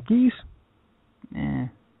Yankees?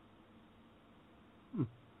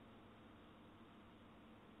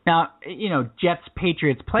 Now, Jets,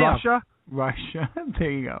 Patriots playoff. Russia? There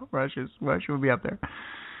you go. Russia will be up there.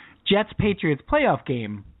 Jets, Patriots playoff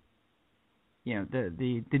game.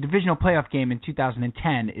 The divisional playoff game in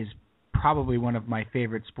 2010 is probably one of my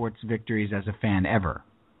favorite sports victories as a fan ever.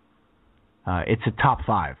 It's a top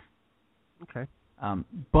 5. Okay.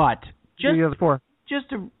 But just the other 4. Just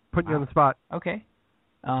to put you on the spot. Okay.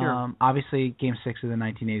 Sure. Obviously, Game 6 of the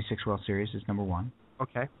 1986 World Series is number 1.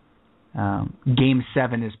 Okay. Game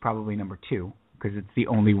 7 is probably number 2 because it's the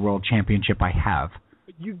only world championship I have.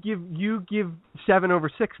 You give 7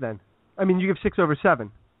 over 6 then. I mean, you give 6 over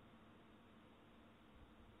 7.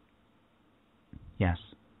 Yes.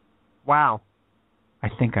 Wow. I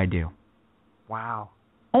think I do. Wow.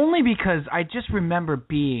 Only because I just remember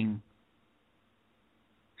being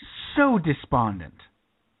so despondent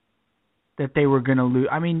that they were going to lose.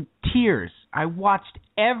 I mean, tears. I watched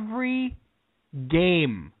every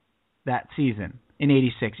game that season in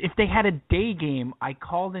 86. If they had a day game, I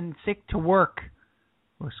called in sick to work,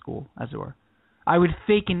 or school, as it were. I would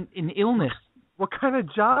fake an illness. What kind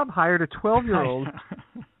of job hired a 12-year-old?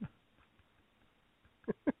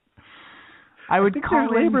 I would call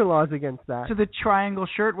there's labor laws against that. To the Triangle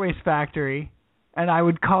Shirtwaist Factory, and I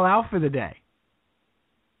would call out for the day.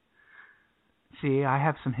 See, I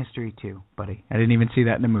have some history too, buddy. I didn't even see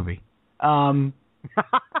that in the movie.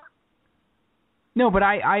 No, but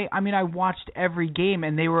I mean, I watched every game,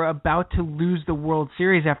 and they were about to lose the World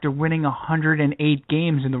Series after winning 108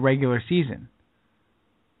 games in the regular season.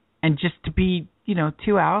 And just to be,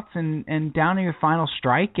 2 outs and down to your final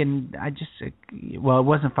strike, and it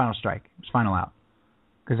wasn't final strike. It was final out.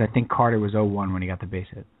 Because I think Carter was 0-1 when he got the base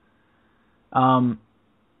hit.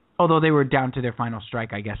 Although they were down to their final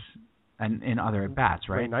strike, I guess, in other at-bats,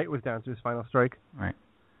 right? Ray Knight was down to his final strike. Right.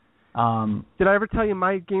 Did I ever tell you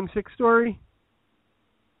my Game 6 story?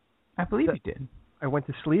 I believe you did. I went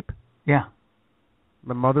to sleep. Yeah.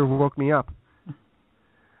 My mother woke me up.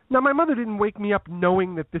 Now, my mother didn't wake me up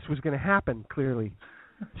knowing that this was going to happen, clearly.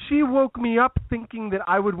 She woke me up thinking that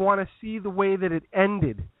I would want to see the way that it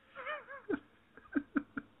ended.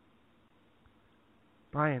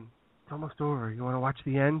 Brian, it's almost over. You want to watch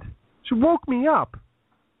the end? She woke me up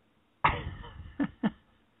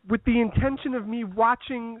with the intention of me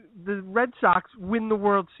watching the Red Sox win the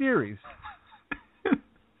World Series.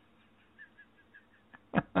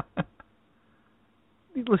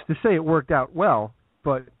 Needless to say, it worked out well,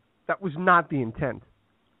 but that was not the intent.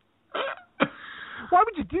 Why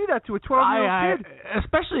would you do that to a 12-year-old kid?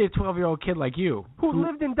 Especially a 12-year-old kid like you. Who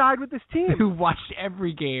lived and died with this team. Who watched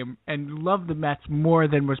every game and loved the Mets more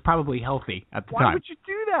than was probably healthy at the time. Why would you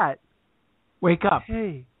do that? Wake up.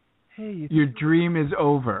 Hey. Your dream is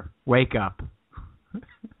over. Wake up.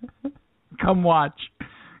 Come watch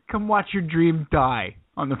your dream die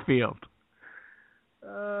on the field.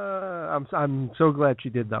 I'm so glad she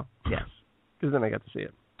did, though. Yes. Because then I got to see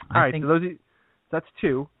it. All right, so that's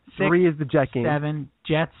 2. 6, 3 is the Jet game. 7,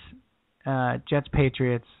 Jets,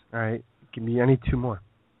 Patriots. All right, I need 2 more.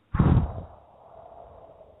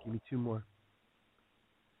 Give me 2 more.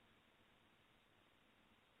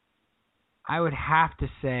 I would have to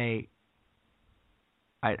say,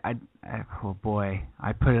 oh boy,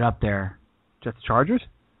 I put it up there. Jets Chargers?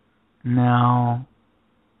 No.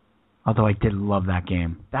 Although I did love that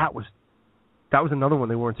game. That was another one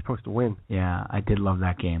they weren't supposed to win. Yeah, I did love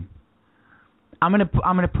that game. I'm gonna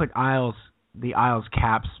put the Isles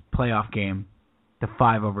Caps playoff game, the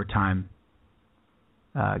 5 overtime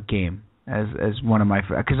game as one of my,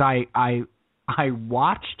 because I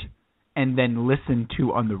watched and then listened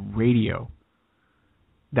to on the radio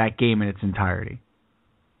that game in its entirety.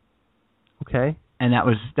 Okay. And that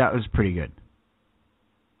was pretty good.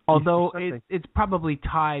 Although it's probably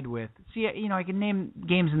tied with, I can name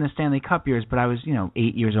games in the Stanley Cup years, but I was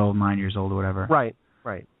 8 years old, 9 years old, or whatever. Right.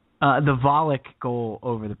 The Volek goal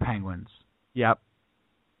over the Penguins. Yep.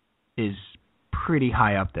 Is pretty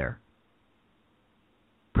high up there.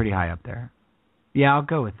 Yeah, I'll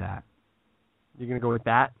go with that. You're going to go with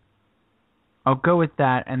that? I'll go with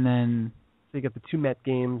that, and then... So you got the 2 Met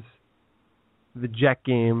games, the Jet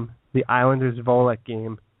game, the Islanders Volek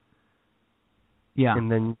game. Yeah.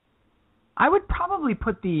 And then... I would probably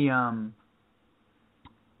put you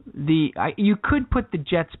could put the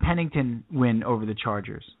Jets Pennington win over the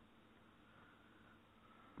Chargers.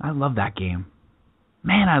 I love that game.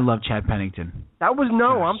 Man, I love Chad Pennington. That was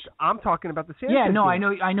I'm talking about the San Yeah, no,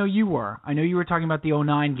 game. I know you were. I know you were talking about the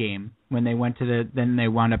 2009 game when they went to then they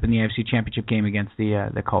wound up in the AFC Championship game against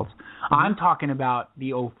the Colts. Mm-hmm. I'm talking about the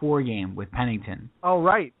 2004 game with Pennington. Oh,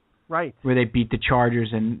 right. Where they beat the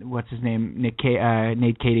Chargers and what's his name, Nate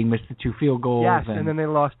Kading missed the 2 field goals. Yes, and then they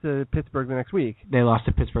lost to Pittsburgh the next week. They lost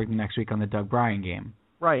to Pittsburgh the next week on the Doug Bryan game.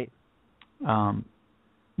 Right. That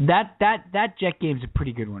Jet game's a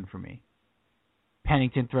pretty good one for me.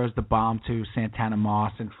 Pennington throws the bomb to Santana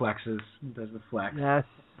Moss and does the flex. Yes.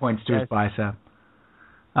 Points to his bicep.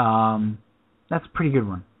 That's a pretty good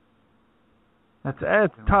one. That's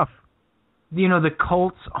tough. The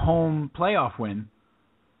Colts home playoff win.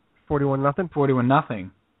 41-0?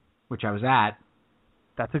 41-0, which I was at.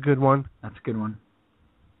 That's a good one.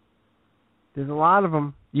 There's a lot of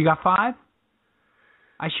them. You got 5?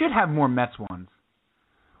 I should have more Mets ones.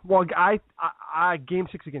 Well, I Game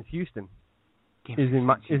 6 against Houston is in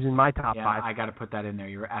my top 5. I got to put that in there.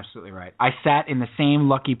 You're absolutely right. I sat in the same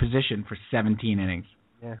lucky position for 17 innings.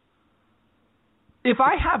 Yeah. If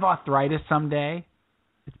I have arthritis someday,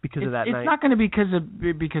 it's because of that night. It's not going to be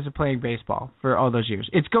because of playing baseball for all those years.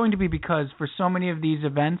 It's going to be because for so many of these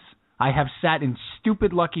events, I have sat in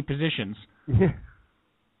stupid lucky positions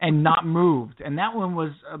and not moved. And that one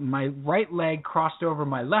was my right leg crossed over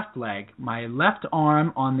my left leg, my left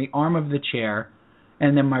arm on the arm of the chair,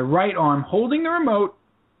 and then my right arm holding the remote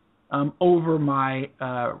over my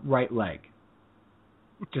right leg.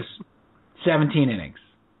 Just 17 innings.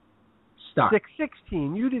 Stuck.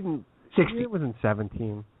 16. You didn't... 16. It wasn't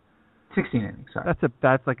 17. 16 innings, sorry.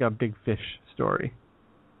 That's like a big fish story.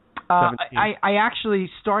 I actually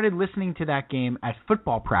started listening to that game at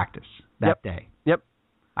football practice that day. Yep.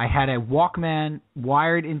 I had a Walkman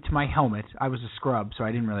wired into my helmet. I was a scrub, so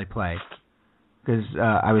I didn't really play because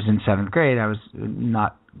I was in 7th grade. I was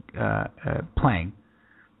not playing.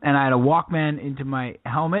 And I had a Walkman into my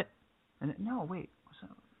helmet. And I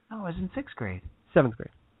was in 6th grade. 7th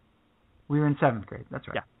grade. We were in 7th grade. That's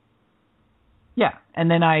right. Yeah. Yeah, and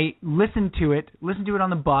then I listened to it on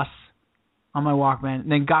the bus on my Walkman, and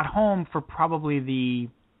then got home for probably the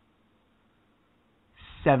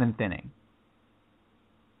 7th inning.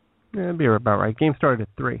 Yeah, that'd be about right. Game started at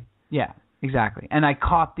 3. Yeah, exactly. And I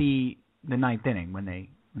caught the 9th inning when they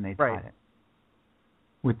tied it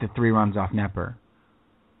with the 3 runs off Nepper.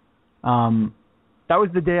 That was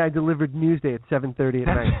the day I delivered Newsday at 7:30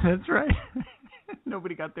 at night. That's right.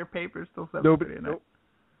 Nobody got their papers till 7:30 at night.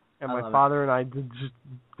 And my father and I just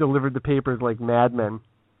delivered the papers like madmen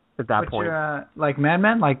at that point. Like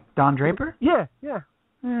madmen, like Don Draper? Yeah.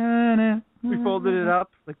 We folded it up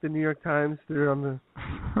like the New York Times, threw it on the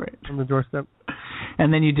on the doorstep.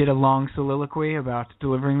 And then you did a long soliloquy about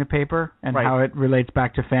delivering the paper and how it relates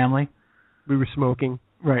back to family. We were smoking.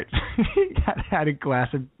 Right. Had a glass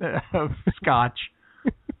of scotch.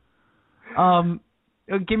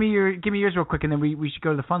 Give me yours real quick, and then we should go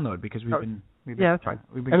to the fun load because we've been that's fine.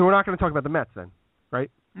 And we're not going to talk about the Mets then,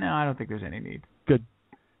 right? No, I don't think there's any need. Good.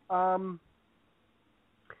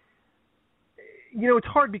 It's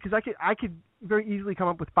hard because I could very easily come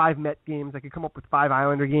up with 5 Met games. I could come up with 5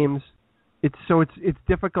 Islander games. It's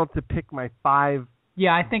difficult to pick my 5.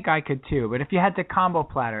 Yeah, I think I could too. But if you had to combo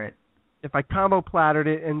platter it, if I combo plattered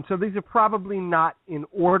it, and so these are probably not in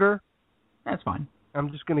order. That's fine.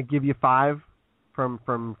 I'm just going to give you 5 from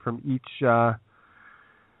each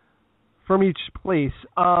place.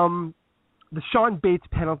 The Sean Bates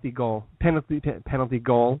penalty goal. You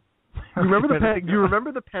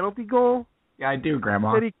remember the penalty goal? Yeah, I do,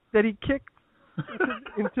 Grandma. That he kicked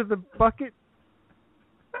into the bucket.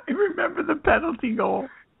 I remember the penalty goal.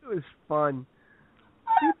 It was fun.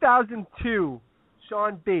 2002,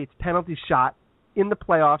 Sean Bates penalty shot in the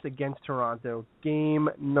playoffs against Toronto. Game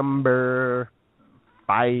number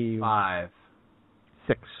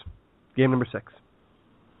 6. Game number 6.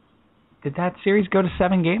 Did that series go to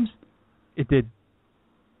 7 games? It did.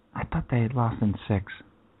 I thought they had lost in 6.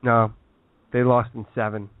 No, they lost in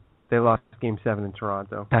 7. They lost Game 7 in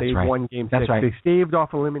Toronto. They won Game 6. That's right. They staved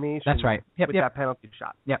off elimination. That's right. With that penalty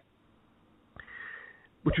shot. Yep.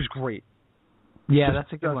 Which was great. Yeah,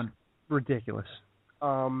 that's a good one. Ridiculous.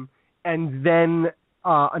 And then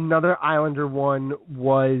another Islander one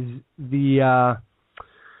was the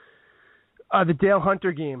Dale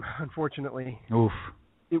Hunter game. Unfortunately, oof.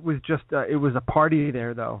 It was just it was a party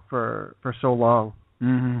there though for so long.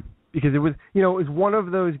 Mm-hmm. Because it was one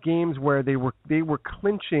of those games where they were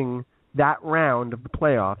clinching that round of the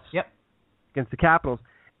playoffs. Yep. Against the Capitals,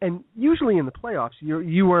 and usually in the playoffs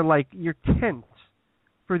you're tense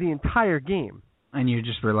for the entire game. And you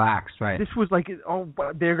just relaxed, right? This was like,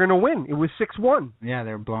 they're going to win. It was 6-1. Yeah,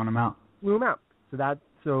 they were blowing them out. Blew them out.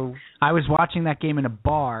 So I was watching that game in a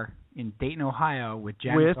bar in Dayton, Ohio with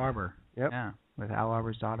Janice Arbor. Yep. Yeah, with Al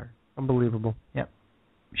Arbor's daughter. Unbelievable. Yep.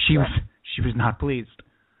 She was not pleased.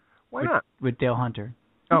 Why not? With Dale Hunter.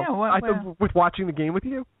 Oh, yeah, I thought with watching the game with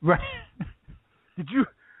you? Right. Did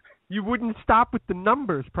you wouldn't stop with the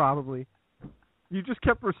numbers probably. You just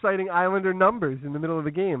kept reciting Islander numbers in the middle of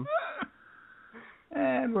the game.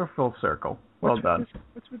 And we're full circle. Well done.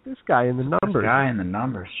 What's with this guy in the numbers? This guy in the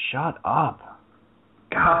numbers. Shut up.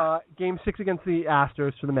 God. Game 6 against the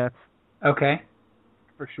Astros for the Mets. Okay.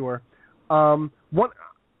 For sure. One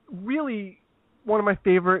of my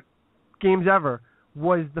favorite games ever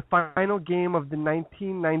was the final game of the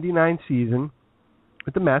 1999 season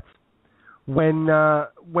with the Mets when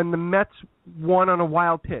the Mets won on a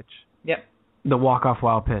wild pitch. Yep. The walk-off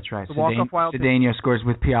wild pitch, right. Cedeno scores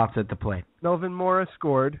with Piazza at the plate. Melvin Morris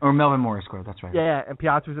scored. Or Melvin Morris scored, that's right. Yeah, and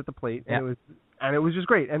Piazza was at the plate. Yep. And it was just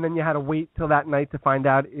great. And then you had to wait till that night to find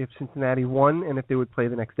out if Cincinnati won and if they would play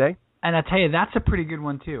the next day. And I tell you, that's a pretty good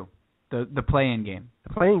one, too. The play-in game.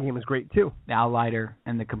 The play-in game is great, too. The Al Leiter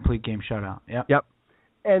and the complete game shutout. Yep.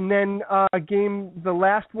 And then the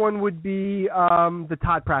last one would be the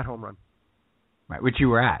Todd Pratt home run. Right, which you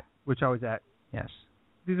were at. Which I was at. Yes.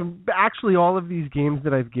 These are actually all of these games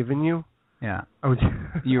that I've given you. Yeah.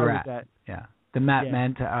 You were at. Yeah. The Matt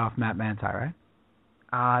Manti, right?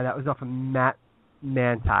 That was off of Matt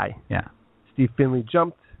Manti. Yeah. Steve Finley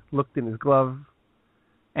jumped, looked in his glove,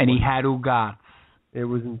 and he had Ugats. It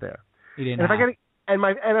wasn't there. He didn't. And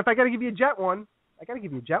if I got to give you a Jet one,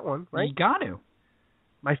 right? You got to.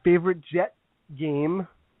 My favorite Jet game.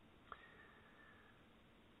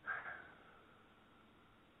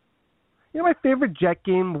 My favorite Jet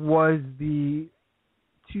game was the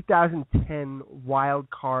 2010 wild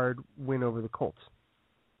card win over the Colts.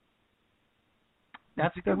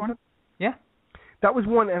 That's a good one. Yeah. That was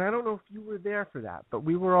one, and I don't know if you were there for that, but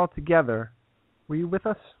we were all together. Were you with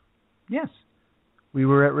us? Yes. We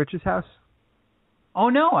were at Rich's house? Oh,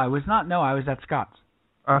 no, I was not. No, I was at Scott's.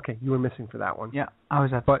 Okay, you were missing for that one. Yeah, I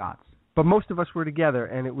was at Scott's. But most of us were together,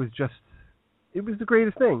 and it was the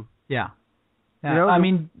greatest thing. Yeah.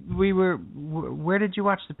 We were. Where did you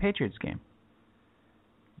watch the Patriots game?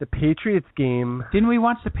 The Patriots game. Didn't we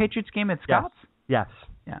watch the Patriots game at Scott's? Yes.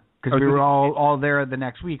 Yeah, because we were all there the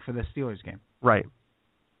next week for the Steelers game. Right.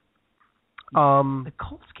 The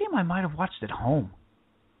Colts game I might have watched at home.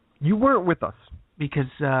 You weren't with us because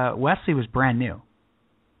Wesley was brand new.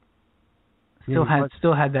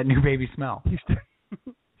 Still had that new baby smell.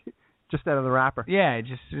 Just out of the wrapper. Yeah,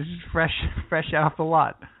 just fresh off the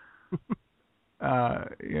lot. He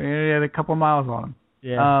had a couple miles on him.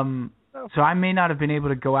 Yeah. So I may not have been able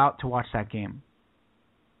to go out to watch that game.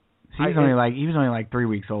 So he was only like 3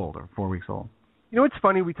 weeks old or 4 weeks old. You know what's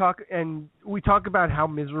funny? We talk about how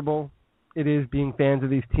miserable it is being fans of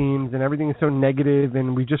these teams, and everything is so negative,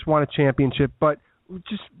 and we just want a championship. But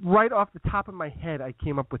just right off the top of my head, I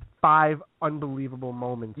came up with 5 unbelievable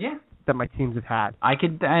moments that my teams have had. I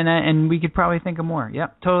could, and we could probably think of more.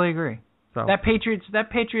 Yep, totally agree. So that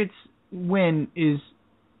Patriots win is,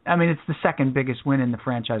 I mean, it's the second biggest win in the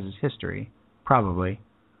franchise's history, probably.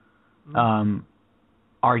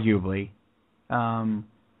 Arguably.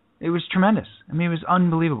 It was tremendous. I mean, it was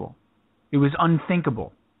unbelievable. It was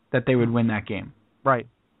unthinkable that they would win that game. Right.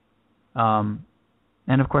 And,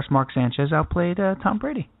 of course, Mark Sanchez outplayed Tom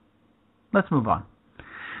Brady. Let's move on.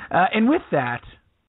 And with that,